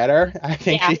over better. I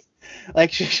think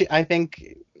she I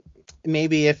think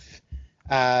maybe if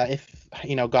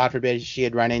God forbid she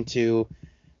had run into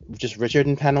just Richard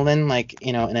and Penelon, like,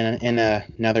 in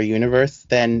another universe,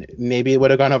 then maybe it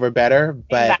would have gone over better.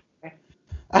 But exactly.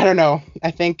 I don't know.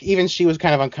 I think even she was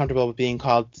kind of uncomfortable with being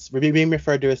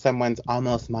referred to as someone's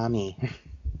almost mommy.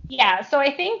 Yeah, so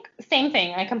I think same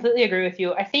thing. I completely agree with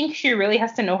you. I think she really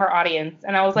has to know her audience.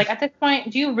 And I was like, at this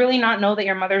point, do you really not know that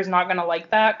your mother's not going to like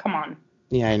that? Come on.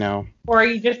 Yeah, I know. Or are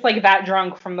you just like that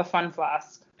drunk from the Fun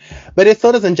Flask? But it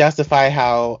still doesn't justify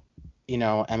how,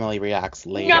 Emily reacts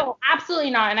later. No,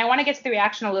 absolutely not. And I want to get to the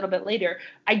reaction a little bit later.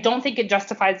 I don't think it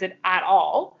justifies it at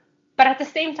all. But at the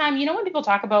same time, when people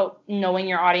talk about knowing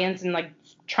your audience and like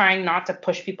trying not to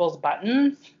push people's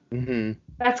buttons, mm-hmm.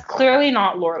 That's clearly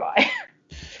not Lorelai.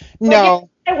 No.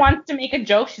 If she wants to make a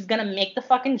joke, she's going to make the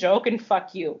fucking joke and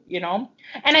fuck you,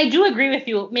 And I do agree with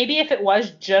you. Maybe if it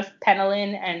was just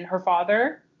Penelon and her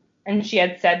father and she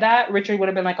had said that, Richard would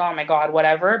have been like, oh my God,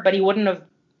 whatever. But he wouldn't have,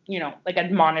 like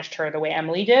admonished her the way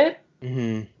Emily did.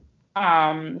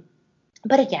 Mm-hmm.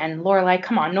 But again, Lorelai,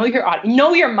 come on, know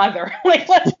your mother. Like,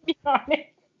 let's be honest.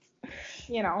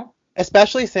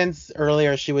 Especially since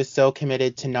earlier she was so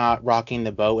committed to not rocking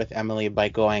the boat with Emily by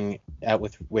going out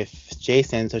with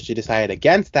Jason, so she decided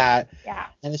against that. Yeah.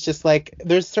 And it's just like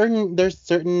there's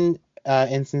certain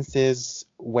instances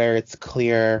where it's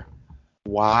clear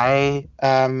why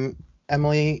why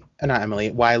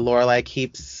Lorelai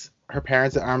keeps her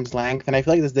parents at arm's length, and I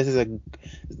feel like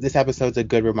this episode's a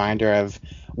good reminder of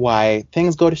why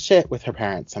things go to shit with her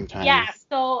parents sometimes. Yeah.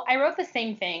 So I wrote the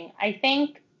same thing. I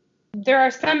think there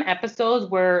are some episodes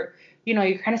where,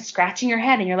 you're kind of scratching your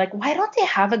head and you're like, why don't they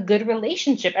have a good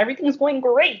relationship? Everything's going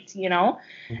great,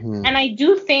 Mm-hmm. And I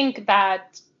do think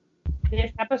that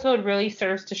this episode really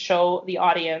serves to show the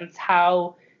audience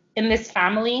how in this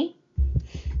family,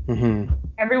 mm-hmm.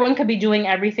 everyone could be doing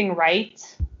everything right.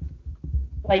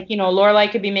 Like,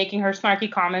 Lorelai could be making her snarky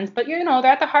comments, but, they're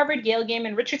at the Harvard-Yale game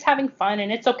and Richard's having fun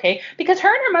and it's okay. Because her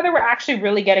and her mother were actually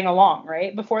really getting along,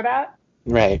 right, before that?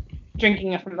 Right.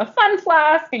 Drinking it from the Fun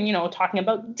Flask and, talking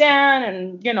about Dan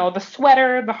and, the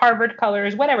sweater, the Harvard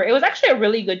colors, whatever. It was actually a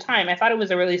really good time. I thought it was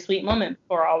a really sweet moment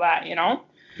before all that,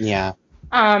 Yeah.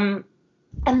 And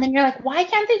then you're like, why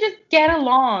can't they just get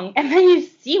along? And then you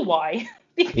see why.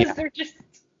 Because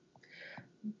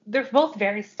they're both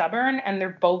very stubborn and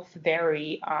they're both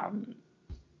very,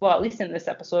 well, at least in this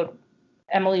episode,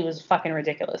 Emily was fucking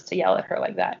ridiculous to yell at her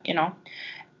like that,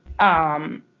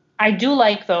 I do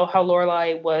like, though, how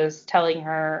Lorelai was telling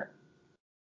her,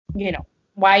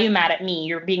 why are you mad at me?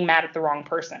 You're being mad at the wrong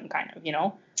person, kind of,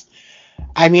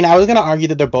 I mean, I was going to argue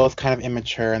that they're both kind of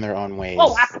immature in their own ways.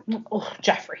 Oh,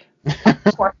 Jeffrey.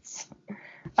 Of course.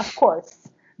 Of course.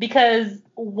 Because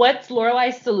what's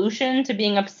Lorelai's solution to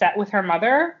being upset with her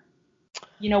mother?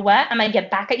 You know what? I'm going to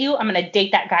get back at you. I'm going to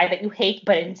date that guy that you hate,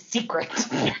 but in secret.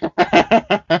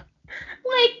 Like,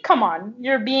 come on.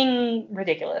 You're being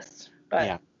ridiculous. But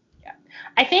yeah.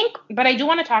 But I do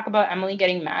want to talk about Emily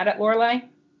getting mad at Lorelai.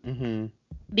 Mm-hmm.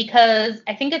 Because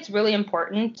I think it's really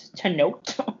important to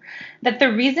note that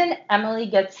the reason Emily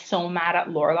gets so mad at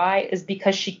Lorelai is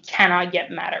because she cannot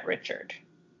get mad at Richard.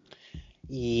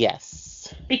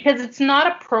 Yes. Because it's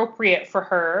not appropriate for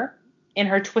her, in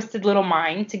her twisted little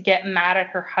mind, to get mad at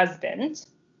her husband.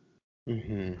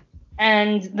 Mm-hmm.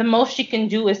 And the most she can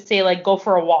do is say, like, go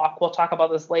for a walk. We'll talk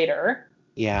about this later.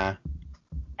 Yeah.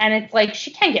 And it's like,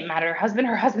 she can't get mad at her husband.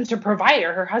 Her husband's her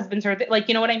provider. Her husband's her, like,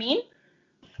 you know what I mean?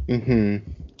 Mm-hmm.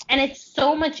 And it's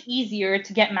so much easier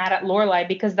to get mad at Lorelai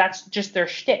because that's just their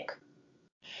shtick.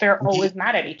 They're always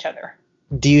mad at each other.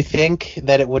 Do you think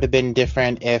that it would have been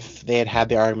different if they had had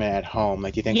the argument at home?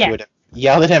 Like, do you think she would have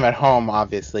yelled at him at home,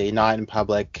 obviously, not in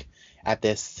public at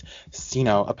this,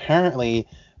 apparently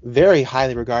very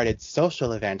highly regarded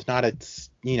social event, not a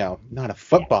not a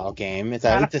football game. It's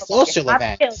Not a football game, social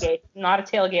event. Not a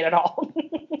tailgate at all.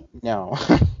 No.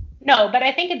 No, but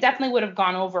I think it definitely would have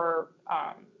gone over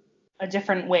a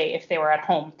different way if they were at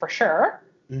home, for sure.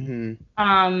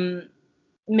 Mm-hmm.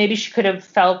 Maybe she could have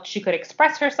felt she could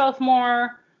express herself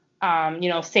more,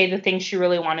 say the things she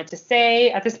really wanted to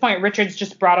say. At this point, Richard's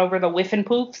just brought over the whiff and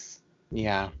poofs.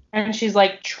 Yeah. And she's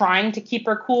like trying to keep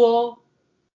her cool,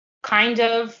 kind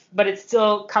of, but it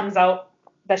still comes out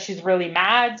that she's really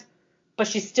mad. But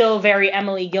she's still very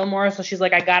Emily Gilmore, so she's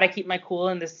like, I gotta keep my cool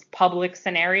in this public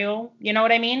scenario. You know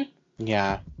what I mean?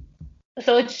 Yeah.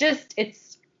 So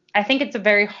I think it's a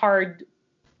very hard.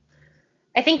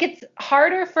 I think it's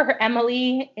harder for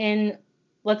Emily in,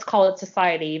 let's call it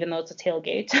society, even though it's a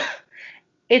tailgate.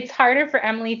 It's harder for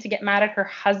Emily to get mad at her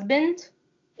husband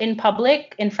in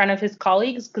public in front of his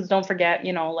colleagues, because don't forget,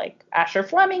 like Asher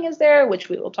Fleming is there, which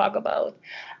we will talk about.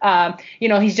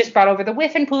 He's just brought over the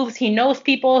whiff and poofs. He knows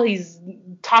people. He's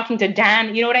talking to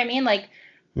Dan. You know what I mean? Like,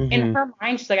 in her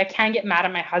mind, she's like, I can't get mad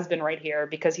at my husband right here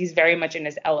because he's very much in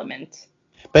his element.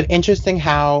 But interesting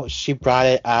how she brought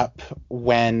it up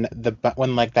when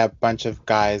like that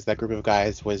group of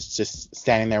guys was just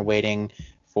standing there waiting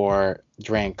for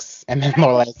drinks, and then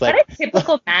Lorelai's like, what a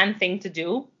typical man thing to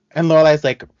do. And Lorelai's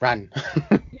like, run.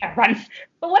 Yeah, run.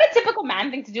 But what a typical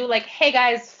man thing to do. Like, hey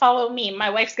guys, follow me. My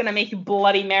wife's gonna make you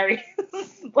Bloody Marys.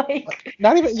 Like,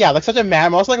 not even, yeah, like such a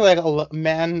man. Also like a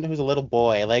man who's a little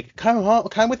boy. Like, come home,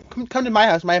 come to my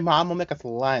house. My mom will make us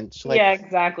lunch. Like, yeah,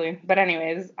 exactly. But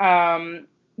anyways,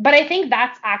 but I think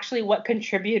that's actually what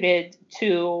contributed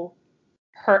to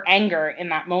her anger in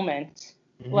that moment.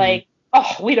 Mm-hmm. Like,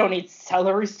 oh, we don't need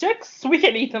celery sticks. We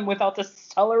can eat them without the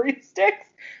celery sticks.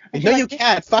 No, you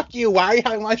can't. Fuck you. Why are you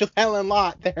having lunch with Helen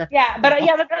Lott there? Yeah, but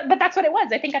that's what it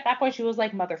was. I think at that point she was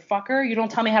like, motherfucker, you don't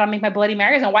tell me how to make my Bloody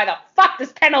Marys, and why the fuck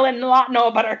does Penelon Lott know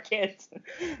about our kids?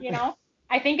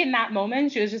 I think in that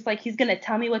moment she was just like, he's gonna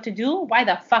tell me what to do. Why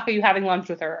the fuck are you having lunch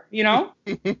with her?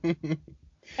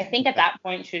 I think at that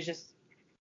point she was just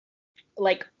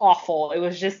like awful. It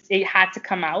was just, it had to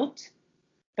come out,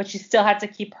 but she still had to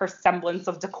keep her semblance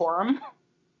of decorum.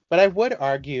 But I would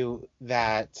argue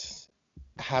that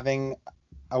having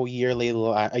a yearly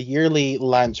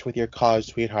lunch with your college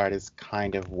sweetheart is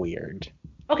kind of weird.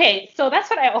 Okay, so that's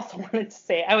what I also wanted to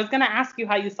say. I was going to ask you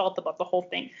how you felt about the whole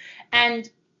thing. And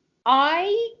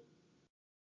I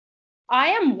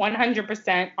am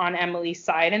 100% on Emily's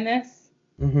side in this.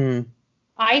 Mm-hmm.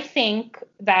 I think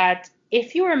that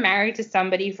if you were married to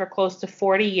somebody for close to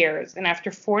 40 years, and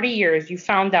after 40 years you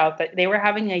found out that they were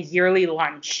having a yearly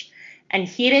lunch, and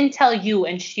he didn't tell you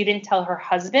and she didn't tell her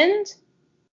husband,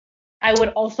 I would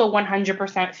also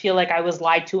 100% feel like I was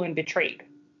lied to and betrayed.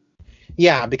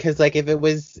 Yeah, because like if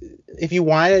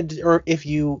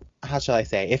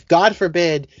God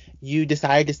forbid you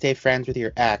decided to stay friends with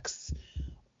your ex,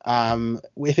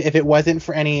 if it wasn't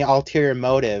for any ulterior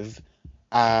motive,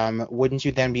 wouldn't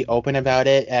you then be open about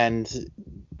it and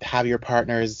have your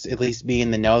partners at least be in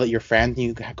the know that you're friends?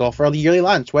 You go for a yearly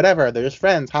lunch, whatever, they're just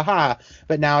friends, haha.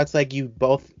 But now it's like you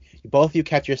both of you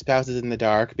kept your spouses in the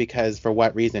dark because for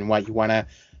what reason? What, you want to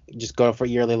just go for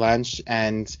yearly lunch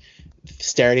and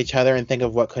stare at each other and think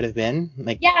of what could have been?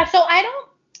 Like, yeah, so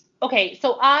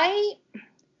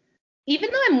even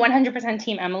though I'm 100%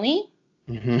 team Emily,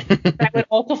 I would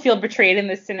also feel betrayed in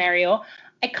this scenario.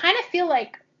 I kind of feel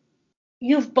like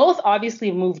you've both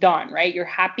obviously moved on, right? You're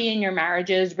happy in your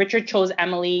marriages. Richard chose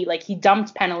Emily, like he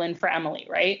dumped Penelon for Emily,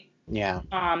 right? Yeah.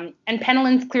 And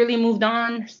Penelon's clearly moved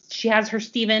on. She has her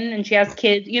Steven and she has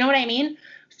kids. You know what I mean?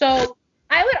 So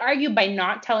I would argue by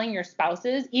not telling your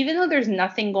spouses, even though there's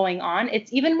nothing going on,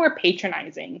 it's even more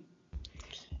patronizing.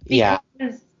 Yeah.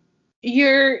 Because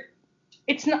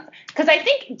because I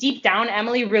think deep down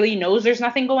Emily really knows there's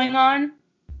nothing going on.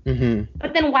 Mm-hmm.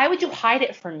 But then why would you hide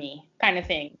it from me, kind of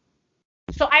thing?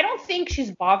 So I don't think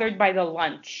she's bothered by the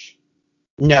lunch.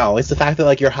 No, it's the fact that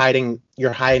like you're hiding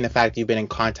the fact that you've been in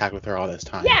contact with her all this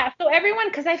time. Yeah, so everyone,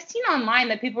 because I've seen online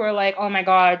that people were like, oh my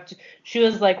God, she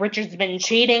was like, Richard's been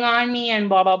cheating on me and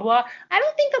blah, blah, blah. I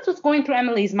don't think that's what's going through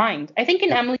Emily's mind. I think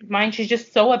in Emily's mind, she's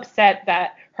just so upset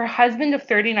that her husband of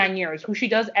 39 years, who she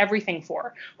does everything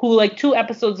for, who like 2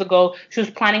 episodes ago, she was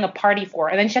planning a party for,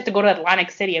 and then she had to go to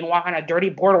Atlantic City and walk on a dirty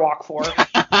boardwalk for.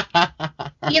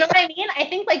 You know what I mean? I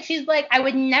think like she's like, I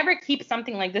would never keep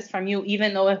something like this from you,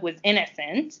 even though it was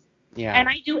innocent. Yeah. And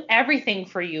I do everything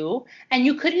for you. And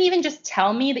you couldn't even just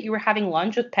tell me that you were having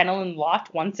lunch with Penelon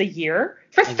Lott once a year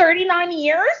for 39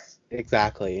 years?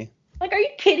 Exactly. Like, are you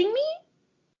kidding me?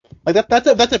 Like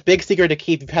that's a big secret to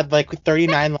keep. You've had like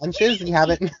 39 lunches and you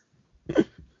haven't.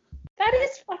 That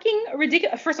is fucking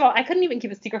ridiculous. First of all, I couldn't even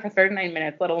keep a secret for 39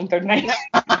 minutes, let alone 39.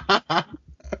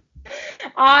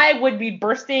 I would be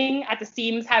bursting at the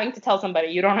seams having to tell somebody.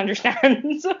 You don't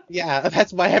understand. Yeah,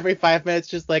 that's why every 5 minutes,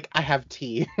 just like, I have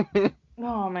tea.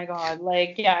 Oh my God.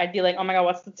 Like, yeah, I'd be like, oh my God,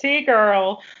 what's the tea,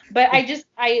 girl? But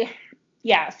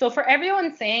yeah. So for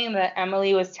everyone saying that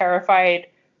Emily was terrified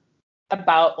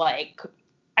about, like,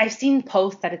 I've seen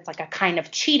posts that it's like a kind of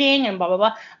cheating and blah, blah,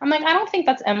 blah. I'm like, I don't think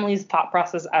that's Emily's thought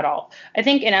process at all. I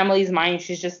think in Emily's mind,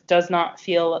 she just does not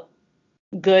feel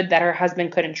good that her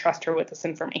husband couldn't trust her with this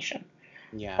information.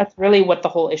 Yeah. That's really what the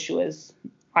whole issue is,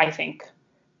 I think.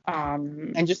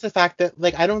 And just the fact that,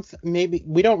 like, maybe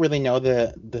we don't really know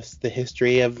the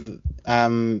history of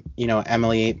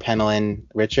Emily, Penelon,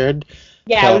 Richard.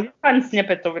 Yeah, So, we've gotten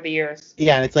snippets over the years.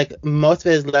 yeah, and it's like most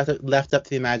of it is left up to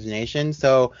the imagination.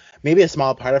 So maybe a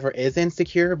small part of her is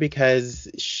insecure because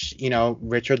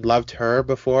Richard loved her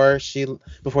before he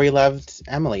loved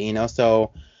Emily.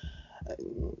 So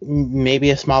maybe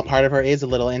a small part of her is a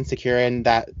little insecure and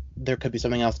that there could be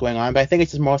something else going on. But I think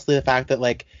it's just mostly the fact that,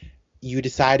 like, you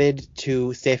decided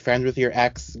to stay friends with your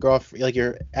ex-girlfriend, like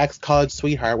your ex-college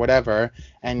sweetheart, whatever,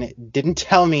 and didn't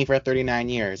tell me for 39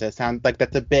 years. It sounds like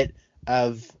that's a bit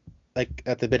of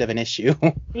an issue.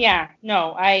 Yeah,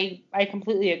 no, I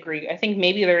completely agree. I think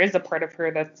maybe there is a part of her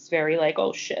that's very like,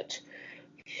 oh shit,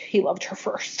 he loved her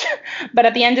first. But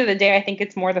at the end of the day, I think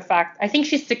it's more the fact, I think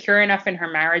she's secure enough in her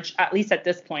marriage, at least at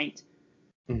this point,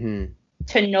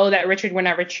 to know that Richard would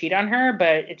never cheat on her,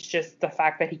 but it's just the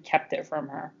fact that he kept it from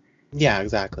her. Yeah,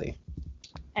 exactly.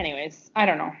 Anyways, I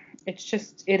don't know. It's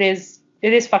just, it is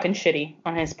fucking shitty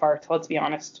on his part, let's be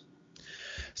honest.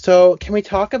 So can we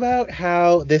talk about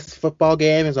how this football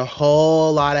game is a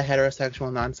whole lot of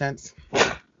heterosexual nonsense?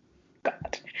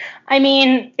 God. I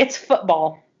mean, it's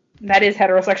football. That is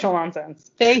heterosexual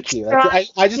nonsense. Thank you. I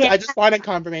just wanted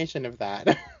confirmation of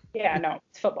that. Yeah, no,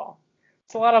 it's football.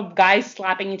 It's a lot of guys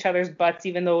slapping each other's butts,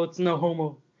 even though it's no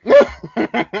homo.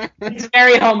 It's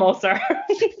very homo, sir.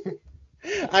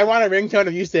 I want a ringtone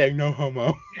of you saying no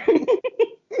homo.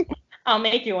 I'll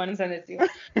make you one and send it to you.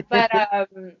 But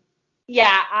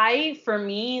yeah, for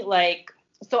me, like,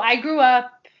 so I grew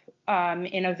up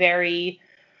in a very,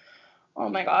 oh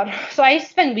my God. So I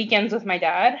spent weekends with my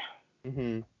dad.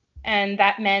 Mm-hmm. And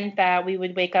that meant that we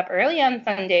would wake up early on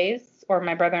Sundays, or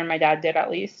my brother and my dad did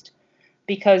at least,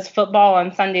 because football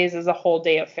on Sundays is a whole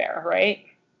day affair, right?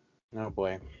 Oh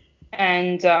boy.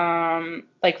 And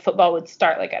like football would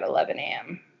start like at 11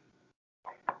 a.m.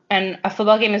 And a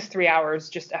football game is 3 hours,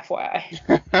 just FYI.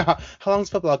 How long does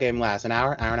a football game last? An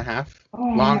hour? Hour and a half?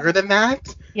 Longer than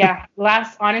that? Yeah.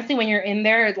 Honestly, when you're in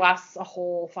there, it lasts a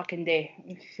whole fucking day.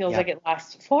 It feels like it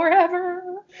lasts forever.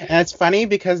 And it's funny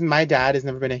because my dad has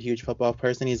never been a huge football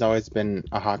person. He's always been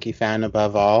a hockey fan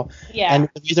above all. Yeah. And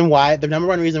the number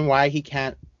one reason why he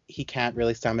can't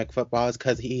really stomach football is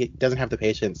because he doesn't have the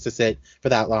patience to sit for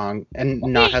that long and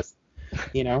not have,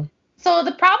 So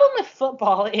the problem with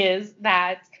football is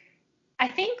that I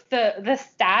think the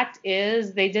stat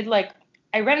is they did like,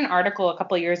 I read an article a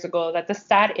couple of years ago that the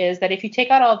stat is that if you take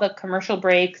out all the commercial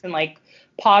breaks and like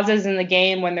pauses in the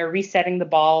game when they're resetting the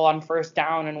ball on first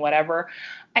down and whatever,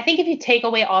 I think if you take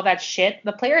away all that shit,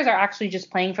 the players are actually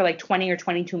just playing for like 20 or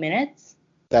 22 minutes.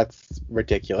 That's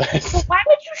ridiculous. So why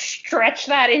would you stretch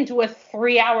that into a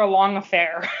 3-hour long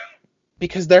affair?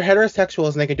 Because they're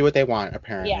heterosexuals and they can do what they want,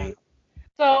 apparently. Yeah.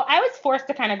 So I was forced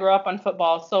to kind of grow up on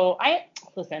football. So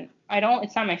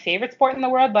it's not my favorite sport in the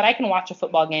world, but I can watch a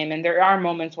football game and there are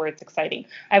moments where it's exciting.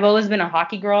 I've always been a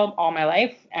hockey girl all my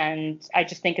life and I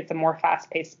just think it's a more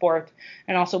fast-paced sport.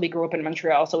 And also we grew up in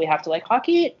Montreal, so we have to like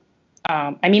hockey.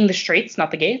 I mean the straights, not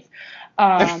the gays.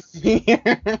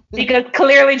 Because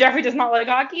clearly Jeffrey does not like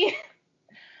hockey.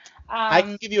 I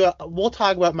can give you we'll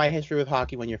talk about my history with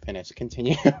hockey when you're finished.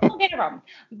 Continue. Okay, no problem.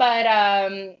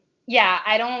 But yeah,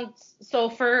 I don't. So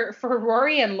for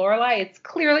Rory and Lorelai, it's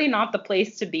clearly not the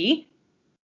place to be.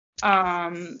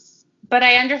 But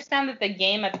I understand that the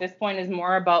game at this point is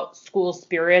more about school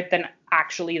spirit than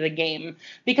actually the game,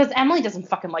 because Emily doesn't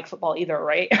fucking like football either,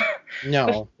 right?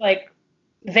 No. Like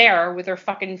there with her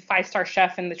fucking 5-star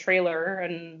chef in the trailer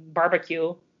and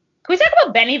barbecue. Can we talk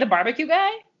about Benny, the barbecue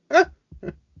guy?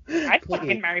 I'd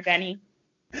fucking marry Benny.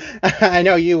 I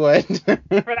know you would. For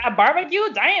that barbecue,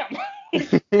 damn.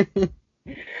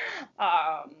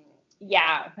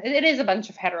 Yeah, it is a bunch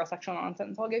of heterosexual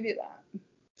nonsense. I'll give you that.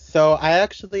 So I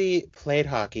actually played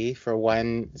hockey for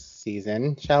one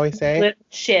season, shall we say?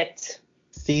 Shit.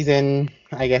 Season,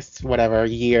 I guess, whatever,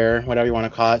 year, whatever you want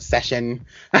to call it, session.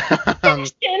 Session?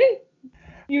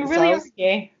 You really are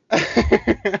gay.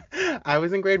 I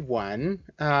was in grade 1.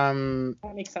 That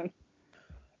makes sense.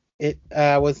 It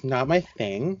was not my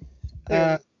thing.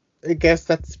 Clearly. I guess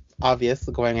that's obvious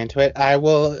going into it. I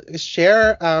will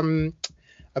share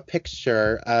a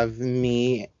picture of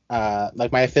me,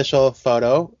 like my official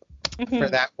photo for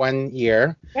Hmm. that 1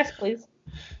 year Yes, please.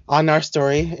 on our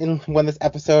story when this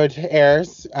episode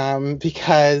airs,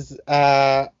 because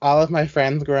all of my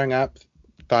friends growing up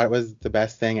thought it was the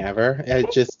best thing ever.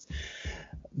 It just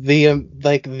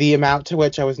like the amount to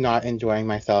which I was not enjoying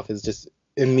myself is just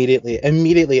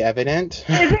immediately evident.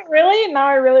 Is it really? Now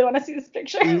I really want to see this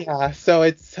picture. Yeah, so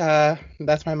it's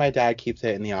that's why my dad keeps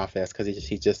it in the office because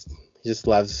he just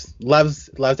loves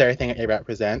everything it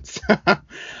represents.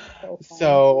 So funny.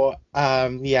 So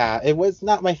yeah, it was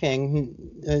not my thing.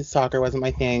 Soccer wasn't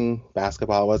my thing.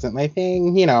 Basketball wasn't my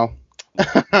thing.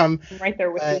 Um, I'm right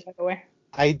there with you, but by the way.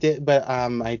 I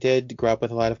did grow up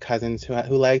with a lot of cousins who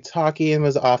liked hockey and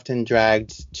was often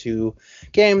dragged to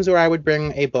games where I would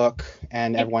bring a book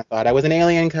and I've everyone thought I was an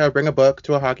alien because I would bring a book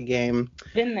to a hockey game.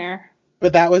 been there.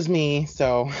 But that was me,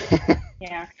 so.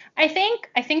 Yeah. I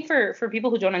think for people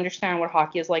who don't understand what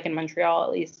hockey is like in Montreal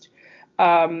at least,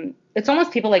 it's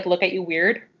almost people like look at you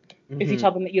weird if you Hmm.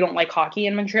 tell them that you don't like hockey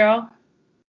in Montreal.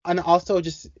 And also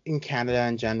just in Canada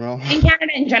in general. In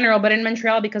Canada in general, but in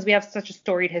Montreal because we have such a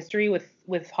storied history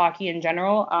with hockey in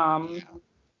general,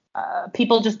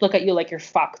 people just look at you like you're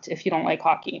fucked if you don't like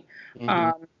hockey. Hmm.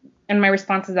 Um, and my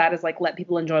response to that is like let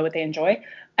people enjoy what they enjoy.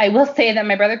 I will say that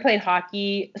my brother played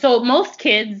hockey. So most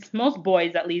kids, most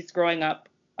boys at least growing up,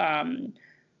 um,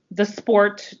 the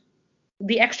sport,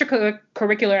 the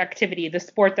extracurricular activity, the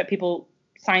sport that people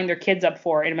sign their kids up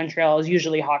for in Montreal is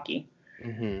usually hockey.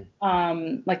 Hmm.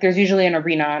 Like there's usually an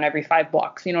arena on every 5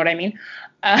 blocks. You know what I mean?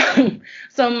 Um,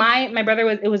 so my brother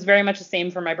it was very much the same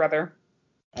for my brother.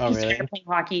 Oh, He started really? playing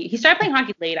hockey. He started playing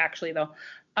hockey late, actually, though.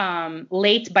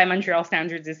 Late by Montreal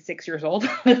standards is 6 years old.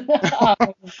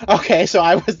 Okay, so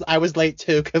I was late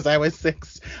too because I was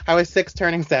six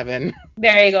turning 7.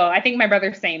 There you go. I think my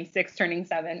brother's same, 6 turning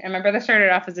 7. And my brother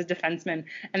started off as a defenseman,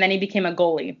 and then he became a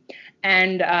goalie.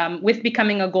 And with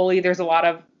becoming a goalie, there's a lot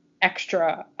of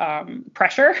extra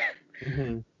pressure,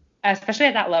 Hmm. especially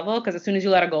at that level, because as soon as you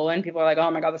let a goal in, people are like, oh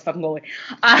my God, this fucking goalie.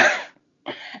 Uh,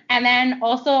 and then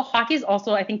also, hockey is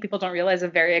also, I think people don't realize, a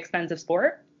very expensive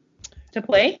sport to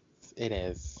play, It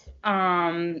is.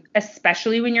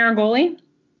 especially when you're a goalie.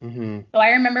 Hmm. So I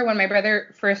remember when my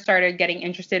brother first started getting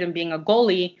interested in being a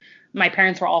goalie, my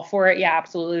parents were all for it. Yeah,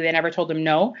 absolutely. They never told him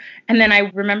no. And then I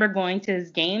remember going to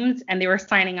his games and they were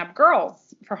signing up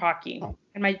girls for hockey. Oh.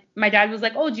 And my dad was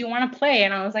like, "Oh, do you want to play?"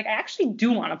 And I was like, "I actually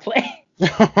do want to play."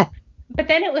 But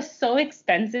then it was so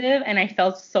expensive and I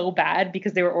felt so bad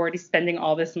because they were already spending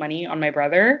all this money on my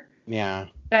brother Yeah.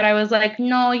 that I was like,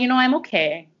 "No, I'm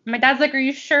okay." My dad's like, "Are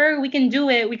you sure we can do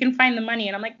it? We can find the money."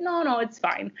 And I'm like, "No, no, it's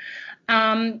fine."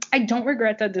 I don't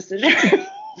regret that decision.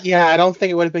 Yeah, I don't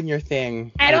think it would have been your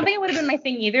thing I don't either. think it would have been my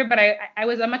thing either, but I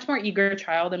was a much more eager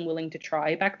child and willing to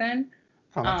try back then.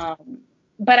 Oh, that's. Um,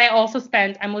 but I also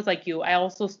spent, I was like you, I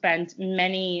also spent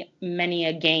many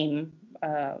a game,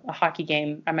 a hockey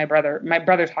game at my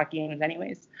brother's hockey games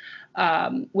anyways,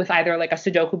 with either like a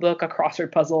Sudoku book, a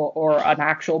crossword puzzle, or an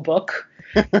actual book.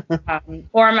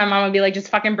 Or my mom would be like, just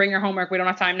fucking bring your homework. We don't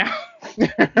have time now.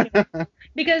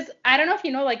 Because I don't know if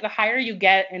you know, like the higher you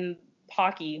get in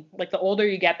hockey, like the older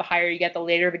you get, the higher you get, the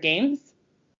later the games.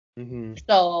 Hmm.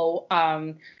 So,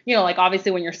 like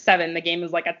obviously when you're 7, the game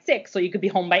is like at 6, so you could be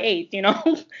home by 8.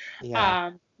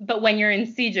 Yeah. But when you're in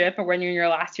CGIP or when you're in your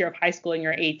last year of high school and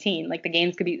you're 18, like the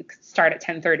games could start at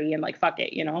 10:30 and like fuck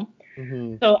it.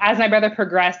 Hmm. So as my brother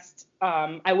progressed,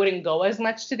 I wouldn't go as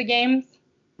much to the games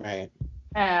Right.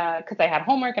 because I had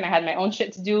homework and I had my own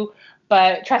shit to do.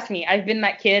 But trust me, I've been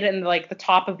that kid in like the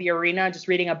top of the arena, just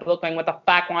reading a book, going, "What the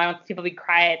fuck? Why don't people be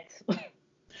quiet?"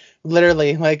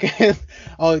 Literally, like,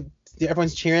 oh,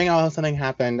 everyone's cheering. Oh, something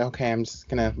happened. Okay, I'm just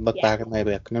gonna look Yeah, back at my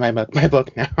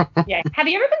book now. yeah. Have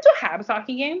you ever been to a Habs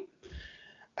hockey game?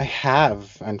 I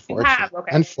have, You have,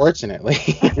 okay. unfortunately.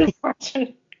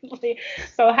 Unfortunately.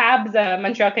 So Habs,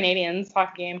 Montreal Canadiens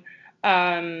hockey game.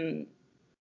 Um,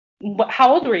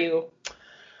 how old were you?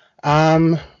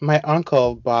 My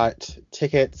uncle bought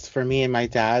tickets for me and my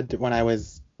dad when I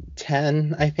was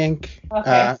 10, I think.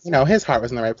 Okay. His heart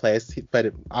was in the right place,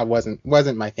 but I wasn't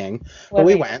my thing. But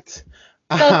we Wasn't yours.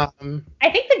 went. So Um, I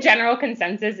think the general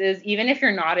consensus is even if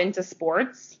you're not into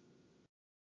sports,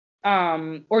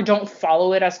 or don't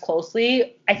follow it as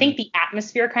closely, I think the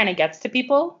atmosphere kind of gets to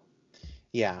people.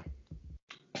 yeah.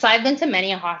 So I've been to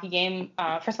many a hockey game.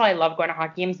 First of all, I love going to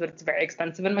hockey games, but it's very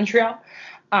expensive in Montreal.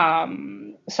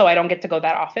 So I don't get to go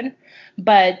that often.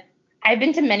 But I've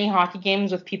been to many hockey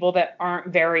games with people that aren't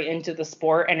very into the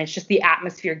sport, and it's just the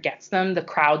atmosphere gets them, the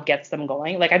crowd gets them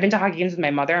going. Like, I've been to hockey games with my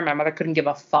mother, and my mother couldn't give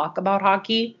a fuck about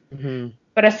hockey. Hmm.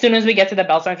 But as soon as we get to the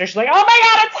Bell Center, she's like, "Oh my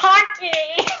God, it's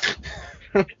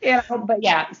hockey!" But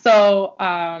yeah, so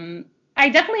I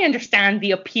definitely understand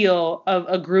the appeal of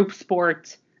a group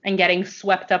sport and getting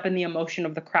swept up in the emotion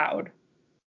of the crowd.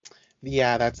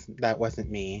 Yeah, that wasn't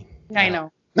me. I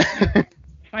know.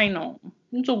 I know.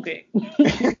 It's okay.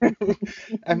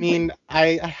 I mean,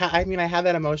 I had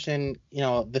that emotion,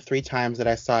 the 3 times that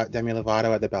I saw Demi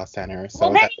Lovato at the Bell Center. So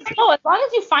well, there you go. As long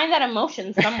as you find that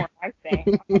emotion somewhere, I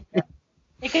think.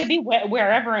 It could be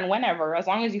wherever and whenever, as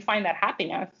long as you find that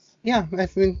happiness. Yeah, I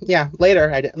mean, yeah.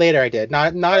 Later I did.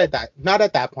 Not at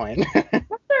that point. That's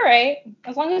all right,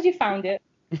 as long as you found it.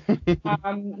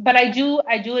 But I do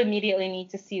immediately need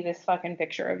to see this fucking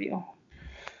picture of you.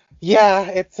 Yeah,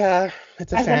 it's a as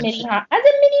fan. A mini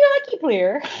hockey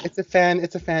player. It's a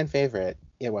fan favorite.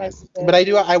 It was. But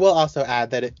I will also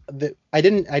add that I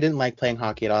didn't like playing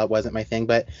hockey at all. It wasn't my thing,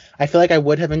 but I feel like I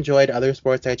would have enjoyed other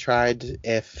sports I tried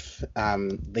if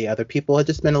the other people had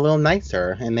just been a little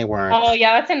nicer, and they weren't. Oh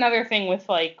yeah, that's another thing with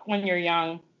like when you're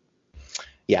young.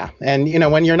 Yeah, and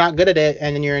when you're not good at it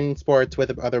and you're in sports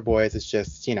with other boys, it's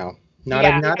just, not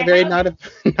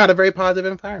a very positive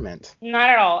environment. Not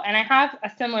at all. And I have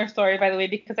a similar story, by the way,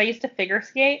 because I used to figure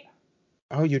skate.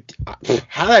 Oh,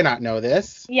 how did I not know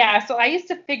this? Yeah, so I used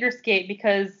to figure skate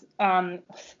because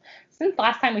since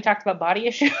last time we talked about body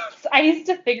issues, I used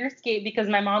to figure skate because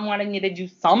my mom wanted me to do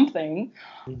something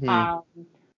to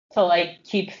like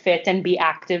keep fit and be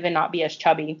active and not be as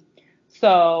chubby.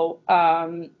 So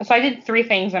I did 3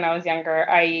 things when I was younger.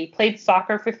 I played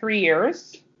soccer for 3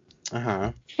 years.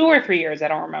 2 or 3 years, I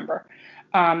don't remember.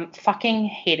 Fucking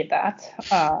hated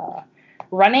that.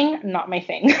 Running, not my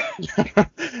thing.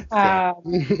 Yeah,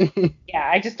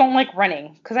 I just don't like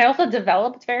running because I also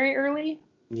developed very early.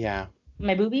 Yeah.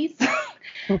 My boobies.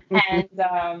 And,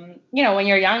 when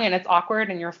you're young and it's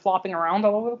awkward and you're flopping around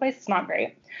all over the place, it's not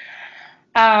great.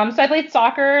 So I played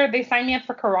soccer. They signed me up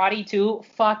for karate too.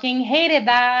 Fucking hated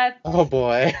that. Oh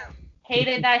boy.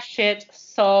 Hated that shit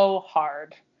so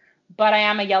hard. But I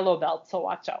am a yellow belt, so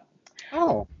watch out.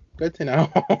 Oh, good to know.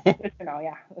 Good to know,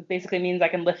 yeah. It basically means I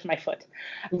can lift my foot.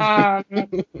 So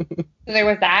there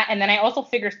was that. And then I also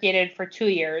figure skated for 2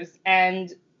 years.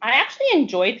 And I actually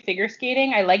enjoyed figure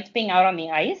skating. I liked being out on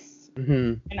the ice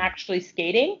and actually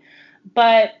skating.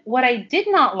 But what I did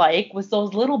not like was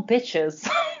those little bitches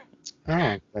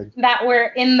that were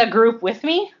in the group with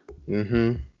me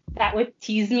that would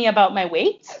tease me about my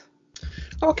weight.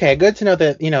 Okay, good to know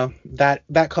that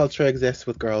that culture exists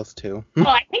with girls too. Well,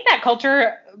 I think that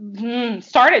culture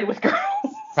started with girls.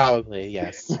 Probably,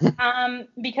 yes.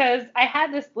 Because I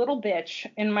had this little bitch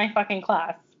in my fucking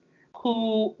class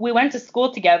who we went to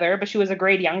school together, but she was a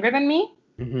grade younger than me.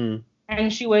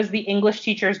 And she was the English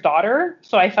teacher's daughter,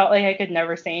 so I felt like I could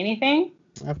never say anything.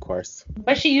 Of course.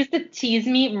 But she used to tease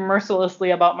me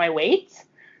mercilessly about my weight.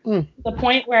 To the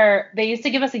point where they used to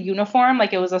give us a uniform,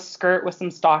 like it was a skirt with some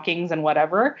stockings and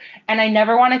whatever, and I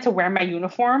never wanted to wear my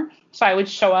uniform, so I would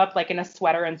show up like in a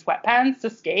sweater and sweatpants to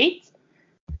skate,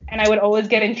 and I would always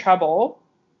get in trouble.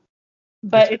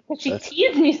 But it's because she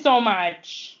teased me so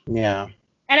much. Yeah.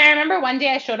 And I remember one day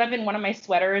I showed up in one of my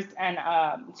sweaters and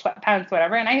sweatpants,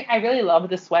 whatever, and I really loved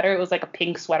the sweater. It was like a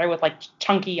pink sweater with like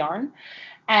chunky yarn.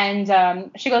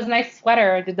 And she goes, "Nice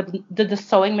sweater. Did the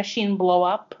sewing machine blow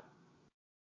up?"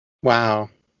 Wow.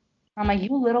 I'm like,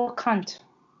 "You little cunt."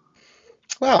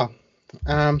 Well,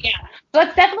 yeah. So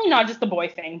that's definitely not just a boy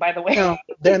thing, by the way. No,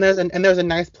 there's a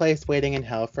nice place waiting in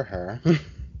hell for her.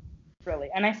 Really.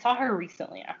 And I saw her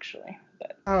recently, actually.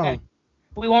 But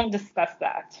we won't discuss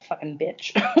that, fucking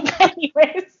bitch.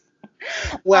 Anyways.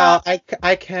 Well, I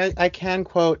can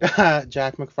quote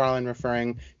Jack McFarlane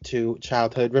referring to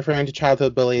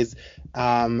childhood bullies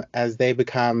as they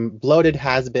become bloated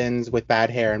has-beens with bad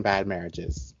hair and bad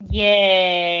marriages.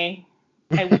 Yay.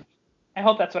 I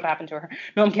hope that's what happened to her.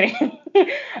 No, I'm kidding.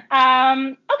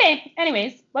 Okay,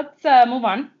 anyways, let's move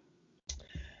on.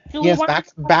 Yes,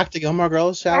 back to Gilmore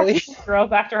Girls, shall we?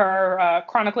 Back to our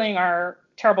chronicling our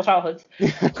terrible childhoods.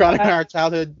 Chronicling our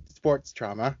childhood sports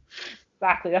trauma.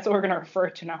 Exactly, that's what we're going to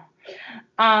refer to now.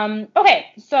 Okay,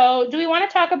 so do we want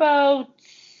to talk about,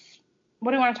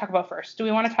 what do we want to talk about first? Do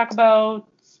we want to talk about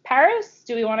Paris?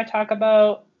 Do we want to talk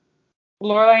about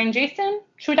Lorelai and Jason?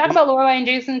 Should we talk about Lorelai and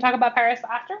Jason and talk about Paris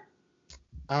after?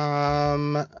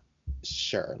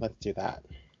 Sure, let's do that.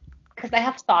 Because I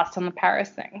have thoughts on the Paris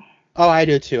thing. Oh, I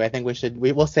do too. I think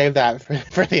we'll save that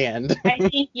for the end. I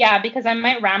think, yeah, because I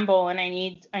might ramble and I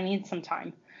need some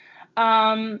time.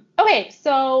 Okay,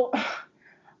 so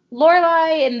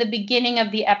Lorelai in the beginning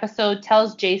of the episode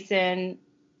tells Jason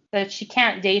that she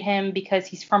can't date him because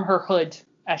he's from her hood,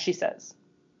 as she says.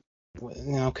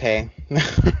 Okay.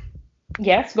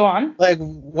 Yes, go on. Like,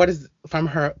 what is from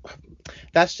her?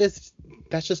 That's just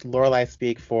Lorelai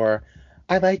speak for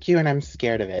I like you and I'm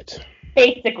scared of it.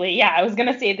 Basically, yeah, I was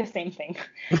gonna say the same thing.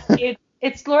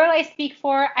 It's Lorelai speak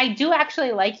for I do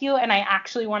actually like you and I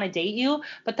actually want to date you,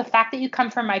 but the fact that you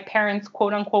come from my parents'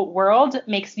 quote unquote world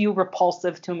makes you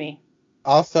repulsive to me.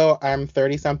 Also, I'm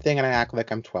 30 something and I act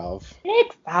like I'm 12.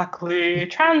 Exactly.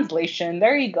 Translation.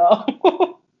 There you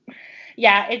go.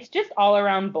 Yeah, it's just all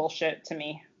around bullshit to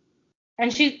me.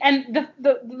 And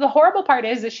the horrible part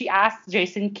is that she asks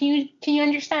Jason, can you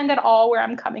understand at all where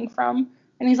I'm coming from?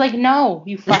 And he's like, no,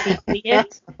 you fucking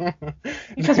idiot.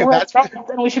 Because we're adults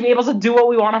and we should be able to do what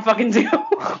we want to fucking do.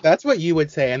 That's what you would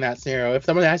say in that scenario. If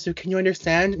someone asks you, can you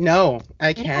understand? No,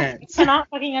 I can't. I cannot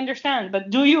fucking understand,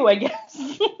 but do you, I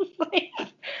guess? Like,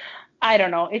 I don't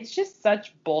know. It's just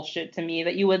such bullshit to me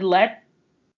that you would let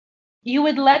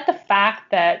the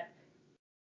fact that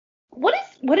what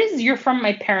is you're from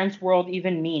my parents' world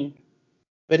even mean?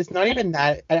 But it's not even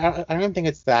that. I don't think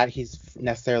it's that he's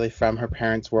necessarily from her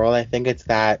parents' world. I think it's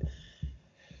that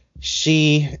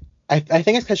I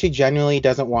think it's because she genuinely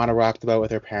doesn't want to rock the boat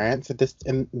with her parents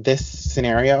in this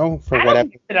scenario for I whatever.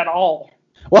 don't get it at all.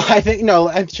 Well, I think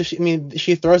no.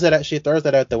 She throws it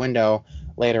out the window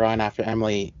later on after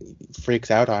Emily freaks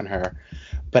out on her.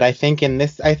 But I think in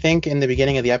the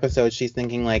beginning of the episode, she's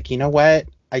thinking like, you know what?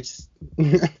 I just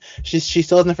she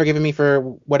still hasn't forgiven me for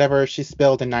whatever she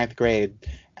spilled in ninth grade,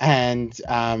 and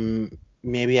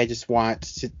maybe I just want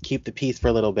to keep the peace for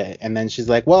a little bit. And then she's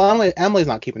like, well, Emily's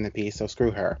not keeping the peace, so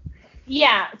screw her.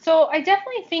 Yeah, so I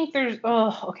definitely think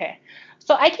okay.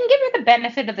 So I can give her the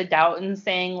benefit of the doubt in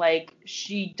saying like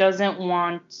she knows her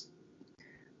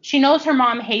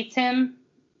mom hates him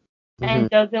and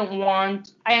doesn't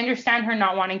want. I understand her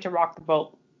not wanting to rock the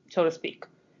boat, so to speak.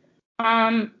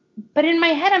 But in my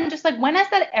head, I'm just like, when has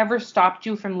that ever stopped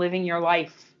you from living your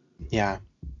life? Yeah.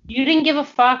 You didn't give a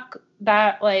fuck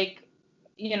that, like,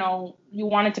 you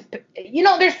wanted to,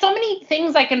 there's so many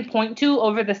things I can point to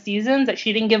over the seasons that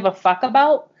she didn't give a fuck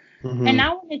about. Mm-hmm. And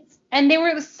now and they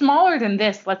were smaller than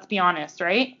this, let's be honest,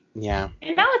 right? Yeah.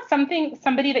 And now it's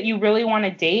somebody that you really want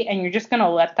to date, and you're just going to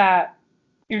let the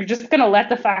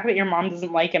fact that your mom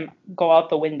doesn't like him go out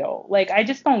the window. Like, I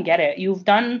just don't get it. You've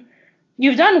done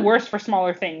worse for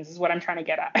smaller things is what I'm trying to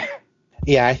get at.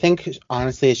 Yeah, I think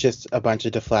honestly it's just a bunch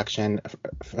of deflection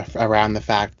around the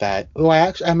fact that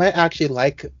I might actually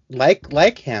like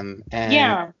him, and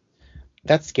yeah,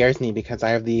 that scares me because I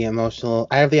have the emotional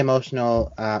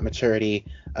maturity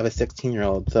of a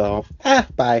 16-year-old. So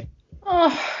bye.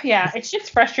 Oh yeah, it's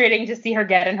just frustrating to see her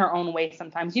get in her own way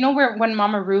sometimes. When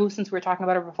Mama Rue, since we were talking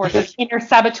about her before, says inner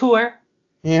saboteur.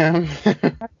 Yeah.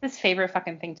 That's his favorite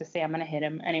fucking thing to say. I'm gonna hit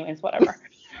him. Anyways, whatever.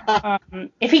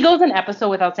 If he goes an episode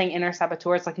without saying inner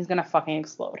saboteur, it's like he's gonna fucking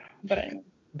explode. But anyway.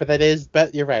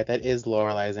 But you're right. That is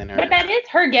Lorelai's inner. But that is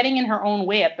her getting in her own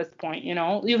way at this point.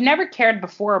 You've never cared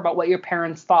before about what your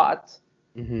parents thought.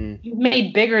 Mm-hmm. You've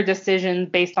made bigger decisions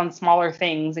based on smaller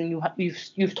things, and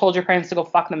you've told your parents to go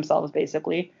fuck themselves,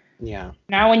 basically. Yeah.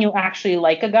 Now, when you actually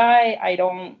like a guy, I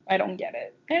don't get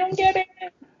it. I don't get it.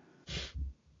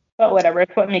 But whatever,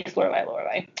 it's what makes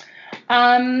Lorelai.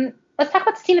 Let's talk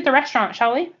about the scene at the restaurant,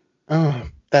 shall we? Oh,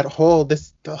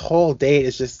 the whole date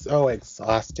is just so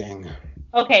exhausting.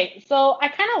 Okay, so I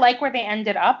kind of like where they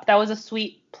ended up. That was a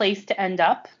sweet place to end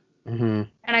up. Mm-hmm.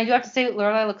 And I do have to say,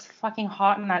 Lorelai looks fucking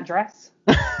hot in that dress.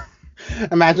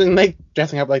 Imagine like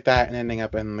dressing up like that and ending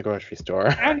up in the grocery store.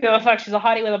 I don't give a fuck. She's a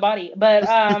hottie with a body. But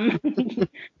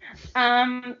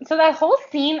so that whole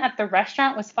scene at the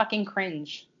restaurant was fucking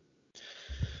cringe.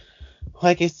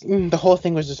 Like the whole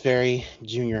thing was just very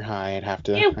junior high. I'd have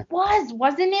to. It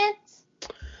wasn't it?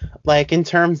 Like in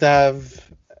terms of,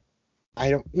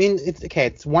 it's okay.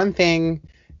 It's one thing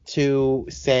to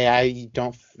say I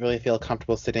don't really feel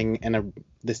comfortable sitting in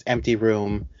this empty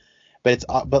room, but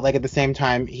like at the same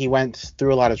time he went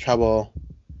through a lot of trouble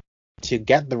to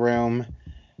get the room,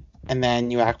 and then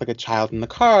you act like a child in the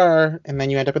car, and then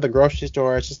you end up at the grocery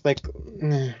store. It's just like,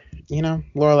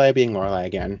 Lorelai being Lorelai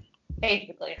again.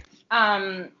 Basically.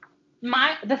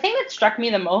 The thing that struck me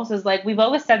the most is like we've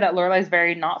always said that Lorelai's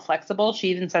very not flexible.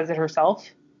 She even says it herself.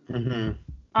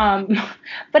 Mm-hmm.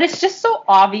 But it's just so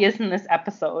obvious in this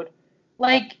episode.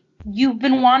 Like he's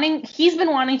been wanting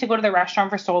to go to the restaurant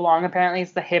for so long. Apparently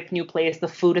it's the hip new place. The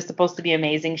food is supposed to be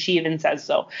amazing. She even says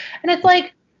so. And it's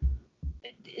like,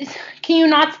 can you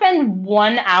not spend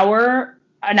 1 hour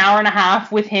an hour and a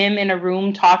half with him in a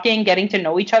room talking, getting to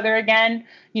know each other again,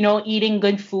 eating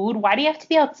good food. Why do you have to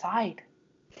be outside?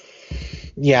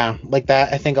 Yeah, like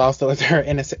that. I think also is her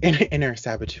inner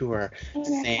saboteur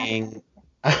saying,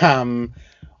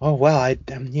 "Oh well,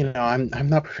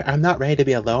 I'm not ready to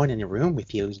be alone in a room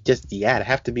with you just yet. I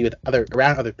have to be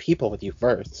around other people with you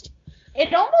first."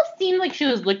 It almost seemed like she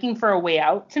was looking for a way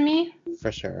out to me.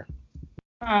 For sure.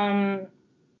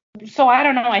 So I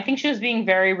don't know. I think she was being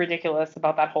very ridiculous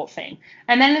about that whole thing.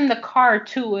 And then in the car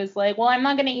too was like, well, I'm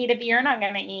not gonna eat if you're not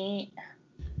gonna eat.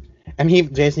 And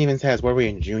Jason even says, "Were we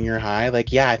in junior high?"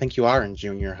 Like, yeah, I think you are in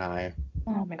junior high.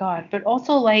 Oh my God. But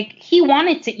also, like, he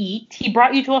wanted to eat. He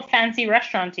brought you to a fancy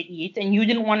restaurant to eat, and you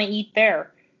didn't want to eat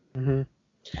there. Mm-hmm.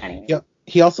 Anyway. Yeah.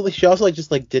 She also like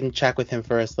just like didn't check with him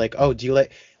first. Like, oh, do you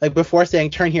like before saying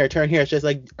turn here? It's just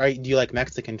like, do you like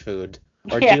Mexican food?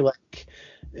 Or do you like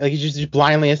you just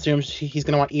blindly assume he's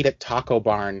gonna want to eat at Taco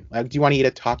Barn? Like, do you want to eat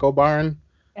at Taco Barn?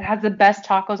 It has the best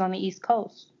tacos on the East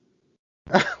Coast.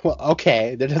 Well,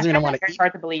 okay. That doesn't mean I want to eat. It's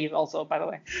hard to believe, also, by the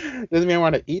way. Doesn't mean I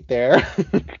want to eat there.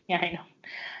 Yeah, I know.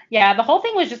 Yeah, the whole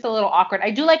thing was just a little awkward.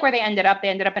 I do like where they ended up. They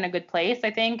ended up in a good place,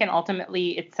 I think, and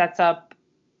ultimately it sets up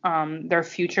their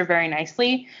future very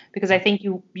nicely, because I think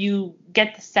you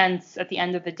get the sense at the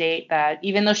end of the date that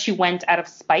even though she went out of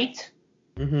spite,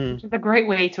 Mm-hmm. which is a great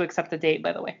way to accept a date,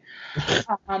 by the way.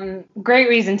 Great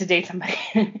reason to date somebody.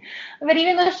 But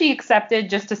even though she accepted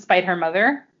just to spite her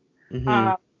mother,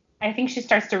 Mm-hmm. I think she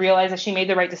starts to realize that she made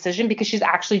the right decision because she's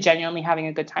actually genuinely having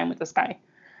a good time with this guy.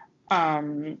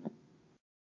 So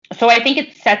I think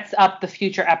it sets up the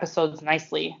future episodes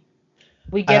nicely.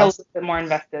 We get a little bit more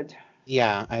invested.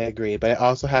 Yeah, I agree. But I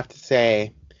also have to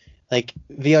say, like,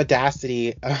 the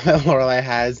audacity Lorelai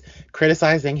has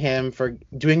criticizing him for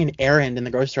doing an errand in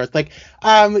the grocery store. It's like,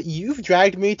 you've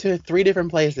dragged me to 3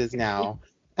 different places now.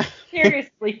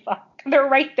 Seriously, fuck. They're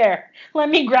right there. Let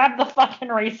me grab the fucking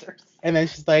racers. And then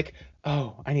she's like,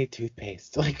 oh, I need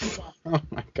toothpaste. Like, oh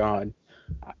my God.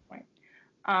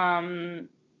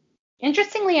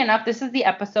 Interestingly enough, this is the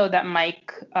episode that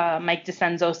Mike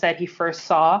DeCenzo said he first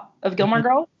saw of Gilmore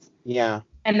Girls. Yeah.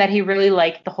 And that he really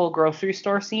liked the whole grocery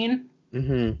store scene.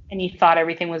 Mm-hmm. And he thought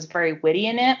everything was very witty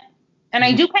in it. And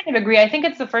I do kind of agree. I think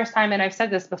it's the first time, and I've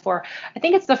said this before, I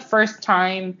think it's the first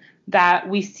time that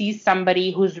we see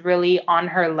somebody who's really on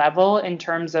her level in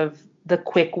terms of the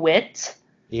quick wit.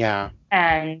 Yeah.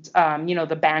 And,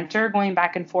 the banter going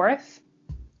back and forth.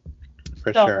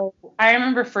 For sure. I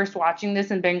remember first watching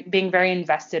this and being very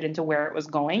invested into where it was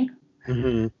going.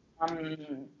 Mm-hmm.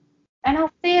 And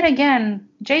I'll say it again.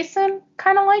 Jason,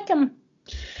 kind of like him.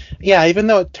 Yeah, even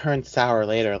though it turned sour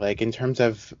later, like, in terms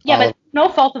of... Yeah, but no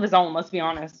fault of his own, let's be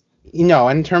honest.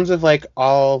 In terms of, like,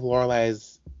 all of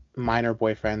Lorelai's minor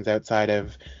boyfriends outside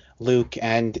of Luke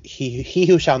and he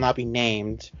who shall not be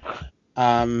named,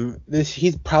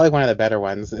 he's probably one of the better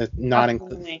ones. Not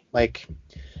including, like,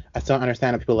 I still don't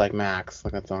understand how people like Max.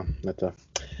 Like,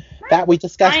 that we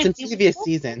discussed in previous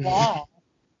seasons.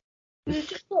 It's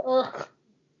just ugh.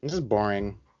 This is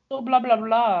boring. So blah blah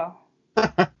blah.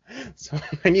 So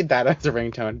I need that as a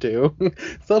ringtone too.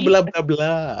 So blah blah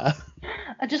blah.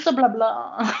 Just a blah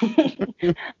blah.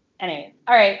 Anyway,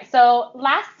 all right. So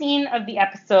last scene of the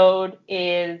episode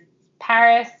is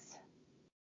Paris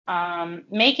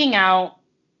making out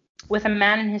with a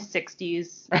man in his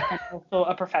 60s and also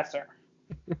a professor.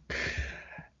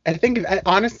 I think,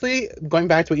 honestly, going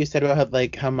back to what you said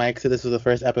about how Mike said this was the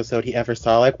first episode he ever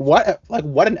saw, what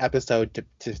an episode to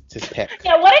pick.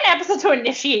 Yeah, what an episode to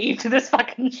initiate you to this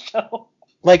fucking show.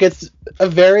 Like, it's a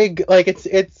very,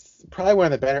 it's probably one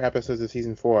of the better episodes of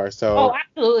season 4. So. Oh,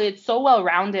 absolutely. It's so well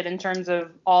rounded in terms of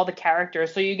all the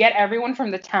characters. So you get everyone from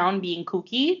the town being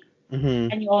kooky,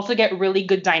 mm-hmm. and you also get really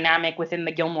good dynamic within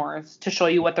the Gilmores to show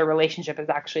you what their relationship is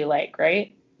actually like,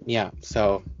 right? Yeah.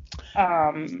 So.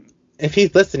 If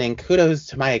he's listening, kudos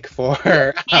to Mike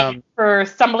for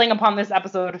stumbling upon this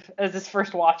episode as his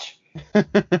first watch.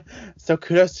 So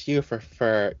kudos to you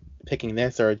for picking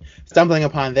this or stumbling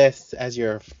upon this as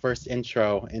your first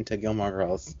intro into Gilmore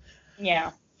Girls.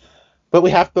 Yeah. But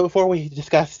before we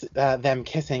discuss them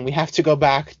kissing, we have to go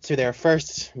back to their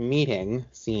first meeting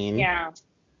scene. Yeah.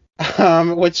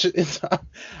 Which is,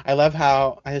 I love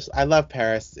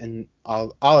Paris in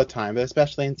all the time, but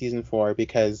especially in season 4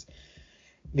 because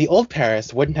the old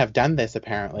Paris wouldn't have done this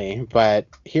apparently, but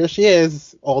here she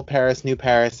is, old Paris, new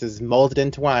Paris is molded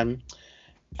into one.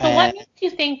 So what makes you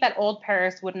think that old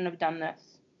Paris wouldn't have done this?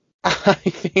 I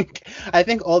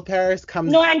think old Paris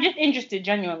comes. No, I'm just interested,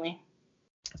 genuinely.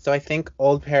 So I think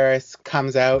old Paris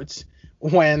comes out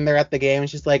when they're at the game and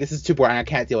she's like, this is too boring, I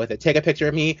can't deal with it. Take a picture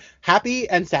of me happy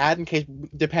and sad in case,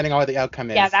 depending on what the outcome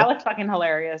is. Yeah, that was fucking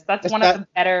hilarious. That's one of the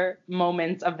better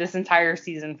moments of this entire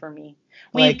season for me.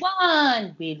 We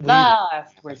won, we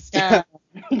lost, we're done.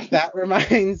 That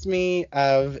reminds me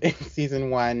of in season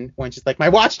 1 when she's like, my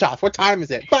watch off, what time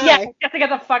is it? Bye! Yeah, you have to get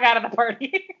the fuck out of the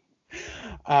party.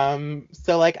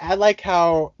 So like, I like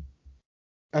how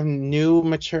a new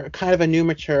mature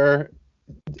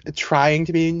trying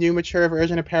to be a new mature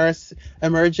version of Paris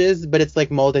emerges, but it's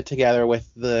like molded together with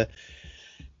the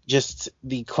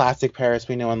classic Paris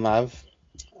we know and love.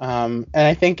 And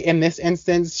I think in this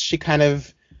instance she kind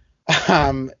of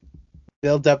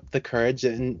build up the courage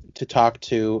to talk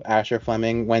to Asher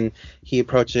Fleming when he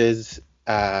approaches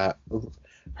her,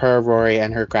 Rory,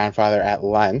 and her grandfather at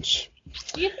lunch.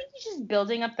 Do you think he's just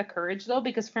building up the courage though?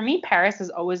 Because for me, Paris has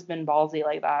always been ballsy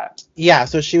like that. Yeah,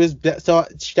 so she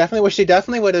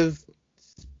definitely would have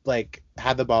like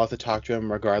had the balls to talk to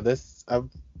him regardless of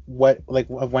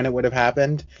of when it would have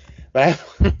happened. But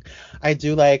I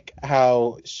do like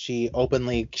how she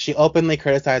openly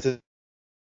criticizes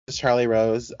Charlie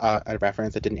Rose, a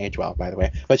reference that didn't age well, by the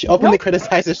way. But she openly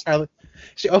criticizes Charlie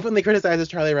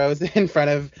Rose in front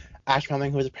of Ash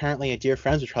Fleming, who is apparently a dear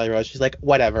friend with Charlie Rose. She's like,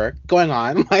 whatever, going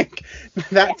on. Like,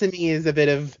 that to me is a bit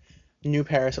of new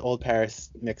Paris, old Paris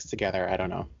mixed together. I don't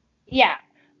know. Yeah.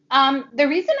 The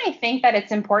reason I think that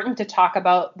it's important to talk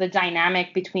about the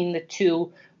dynamic between the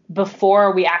two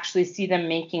before we actually see them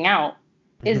making out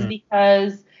is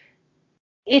because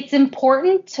it's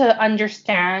important to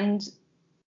understand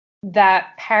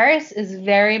that Paris is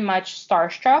very much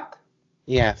starstruck.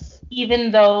 Yes.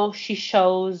 Even though she's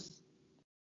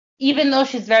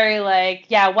very like,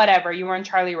 yeah, whatever, you were in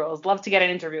Charlie Rose, love to get an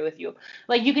interview with you.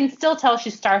 Like, you can still tell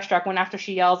she's starstruck when after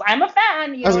she yells, I'm a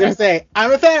fan. I was going to say,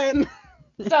 I'm a fan.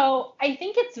 So I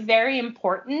think it's very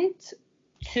important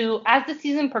to, as the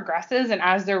season progresses and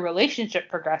as their relationship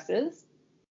progresses,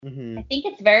 I think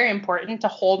it's very important to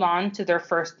hold on to their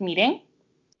first meeting.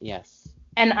 Yes.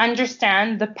 And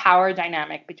understand the power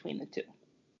dynamic between the two.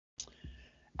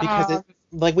 Because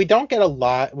we don't get a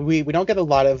lot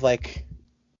of like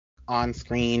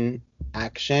on-screen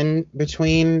action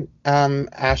between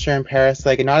Asher and Paris,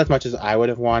 like not as much as I would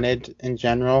have wanted in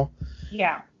general.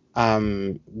 Yeah.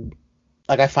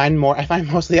 Like I find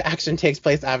mostly the action takes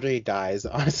place after he dies,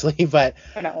 honestly, but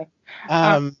definitely.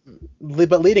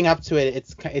 But leading up to it,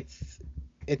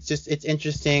 it's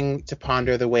interesting to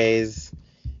ponder the ways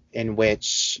in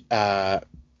which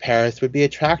Paris would be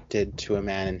attracted to a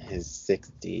man in his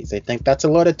 60s. I think that's a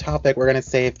loaded topic we're going to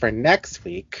save for next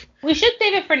week. We should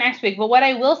save it for next week, but what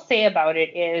I will say about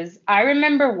it is I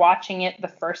remember watching it the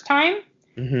first time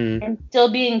and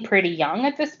still being pretty young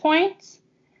at this point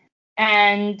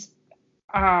and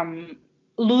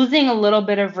losing a little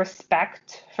bit of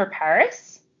respect for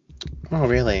Paris. Oh,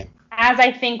 really? As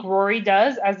I think Rory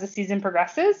does as the season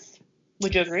progresses.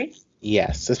 Would you agree?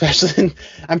 Yes, especially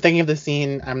I'm thinking of the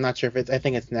scene, I'm not sure if I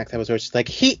think it's next episode, where she's like,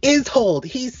 he is old,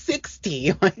 he's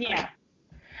 60. Yeah.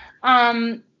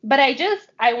 But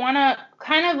I want to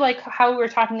kind of like how we were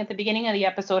talking at the beginning of the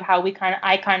episode, how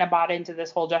I kind of bought into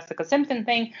this whole Jessica Simpson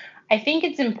thing. I think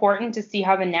it's important to see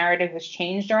how the narrative has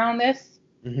changed around this.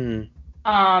 And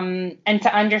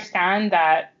to understand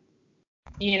that,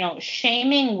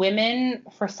 shaming women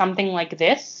for something like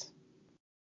this,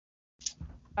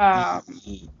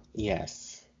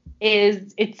 yes.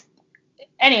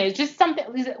 Anyways, just something,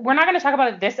 we're not going to talk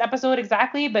about it this episode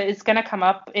exactly, but it's going to come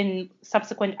up in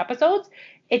subsequent episodes.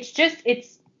 It's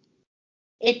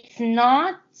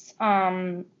not, I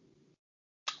don't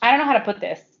know how to put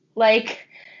this. Like,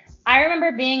 I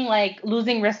remember being like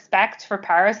losing respect for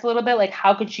Paris a little bit. Like,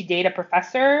 how could she date a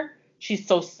professor? She's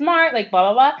so smart, like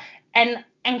blah, blah, blah.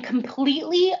 And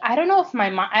completely, I don't know if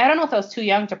I was too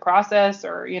young to process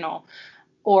or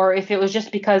if it was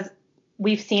just because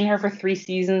we've seen her for 3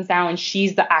 seasons now and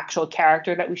she's the actual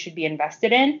character that we should be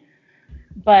invested in.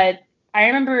 But I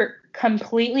remember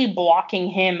completely blocking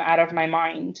him out of my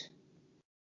mind.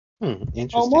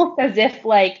 Interesting. Almost as if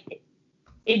like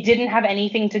it didn't have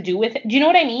anything to do with it. Do you know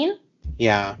what I mean?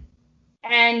 Yeah.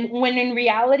 And when in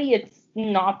reality it's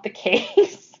not the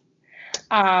case.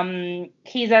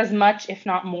 He's as much, if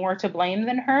not more, to blame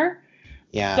than her.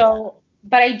 Yeah. So,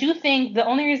 but I do think the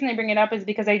only reason I bring it up is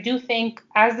because I do think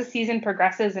as the season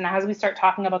progresses and as we start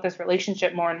talking about this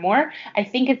relationship more and more, I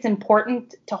think it's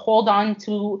important to hold on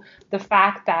to the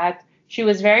fact that she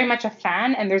was very much a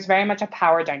fan and there's very much a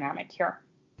power dynamic here.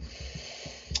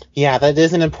 Yeah, that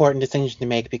is an important distinction to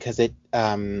make because it,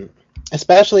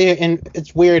 especially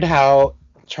it's weird how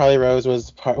Charlie Rose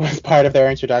was part of their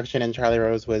introduction, and Charlie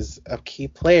Rose was a key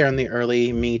player in the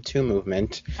early Me Too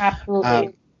movement.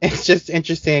 Absolutely. It's just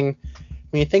interesting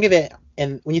when you think of it,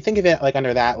 and when you think of it like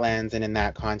under that lens and in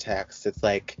that context. It's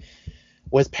like,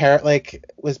 was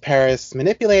Paris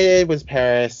manipulated? Was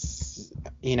Paris,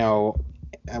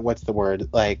 what's the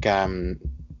word, like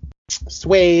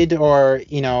swayed, or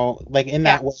like in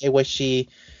that way, was she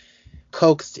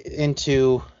coaxed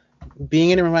into being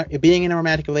in a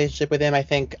romantic relationship with him? I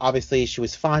think obviously she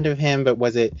was fond of him, but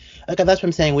was it, like, that's what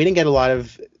I'm saying, we didn't get a lot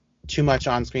of too much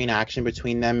on-screen action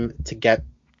between them to get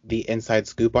the inside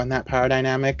scoop on that power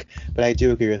dynamic, but I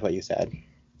do agree with what you said.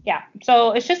 Yeah,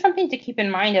 so it's just something to keep in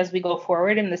mind as we go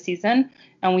forward in the season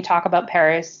and we talk about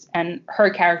Paris and her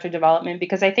character development,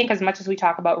 because I think as much as we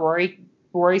talk about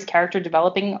Rory's character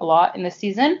developing a lot in this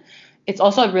season, it's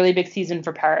also a really big season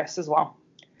for Paris as well.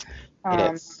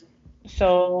 It is.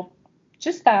 So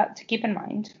just that to keep in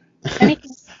mind.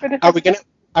 Anything for the we're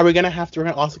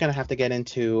also gonna have to get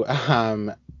into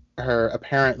her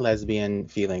apparent lesbian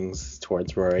feelings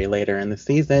towards Rory later in the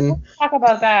season. We'll talk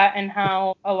about that and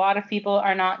how a lot of people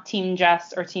are not Team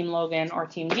Jess or Team Logan or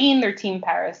Team Dean, they're Team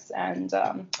Paris, and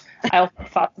I also have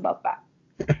thoughts about that.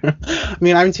 I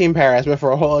mean, I'm Team Paris, but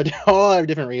for a whole other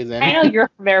different reason. I know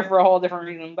you're there for a whole different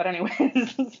reason, but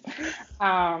anyways.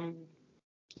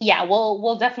 Yeah,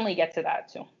 we'll definitely get to that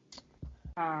too.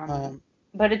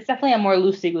 But it's definitely a more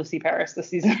loosey-goosey Paris this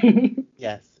season.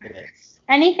 Yes, it is.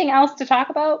 Anything else to talk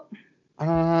about?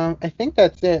 I think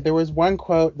that's it. There was one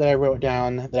quote that I wrote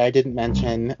down that I didn't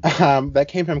mention that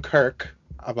came from Kirk,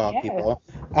 of all people,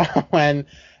 when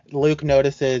Luke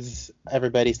notices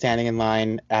everybody standing in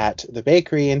line at the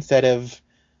bakery instead of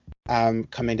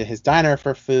coming to his diner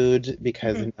for food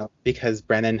because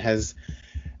Brennan has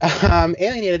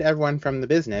alienated everyone from the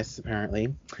business,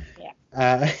 apparently.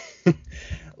 Yeah.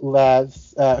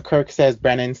 Kirk says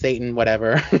Brennan, Satan,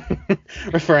 whatever,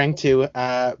 referring to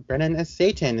Brennan as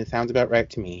Satan. It sounds about right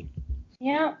to me.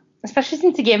 Yeah, especially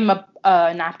since he gave him a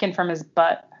napkin from his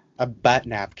butt. A butt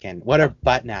napkin. What are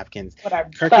butt napkins?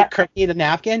 Kirk needed a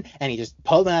napkin, and he just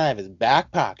pulled it out of his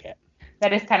back pocket.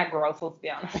 That is kind of gross, let's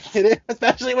be honest. It is,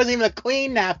 especially it wasn't even a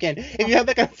clean napkin. If you had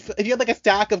like a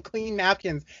stack of clean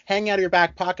napkins hanging out of your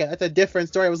back pocket, that's a different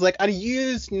story. It was like a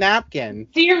used napkin.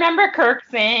 Do you remember Kirk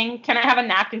saying, "Can I have a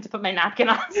napkin to put my napkin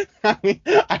on?" I mean,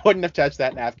 I wouldn't have touched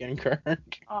that napkin,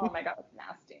 Kirk. Oh my god, it's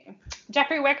nasty.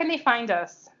 Jeffrey, where can they find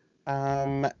us?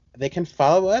 They can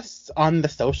follow us on the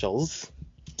socials.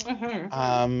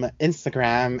 Mm-hmm.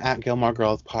 Instagram at Gilmore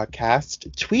Girls Podcast,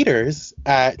 Tweeters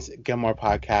at Gilmore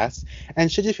Podcast,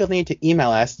 and should you feel the need to email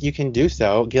us, you can do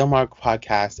so,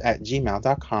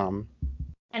 gilmorepodcast@gmail.com.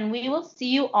 And we will see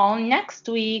you all next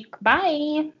week.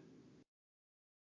 Bye.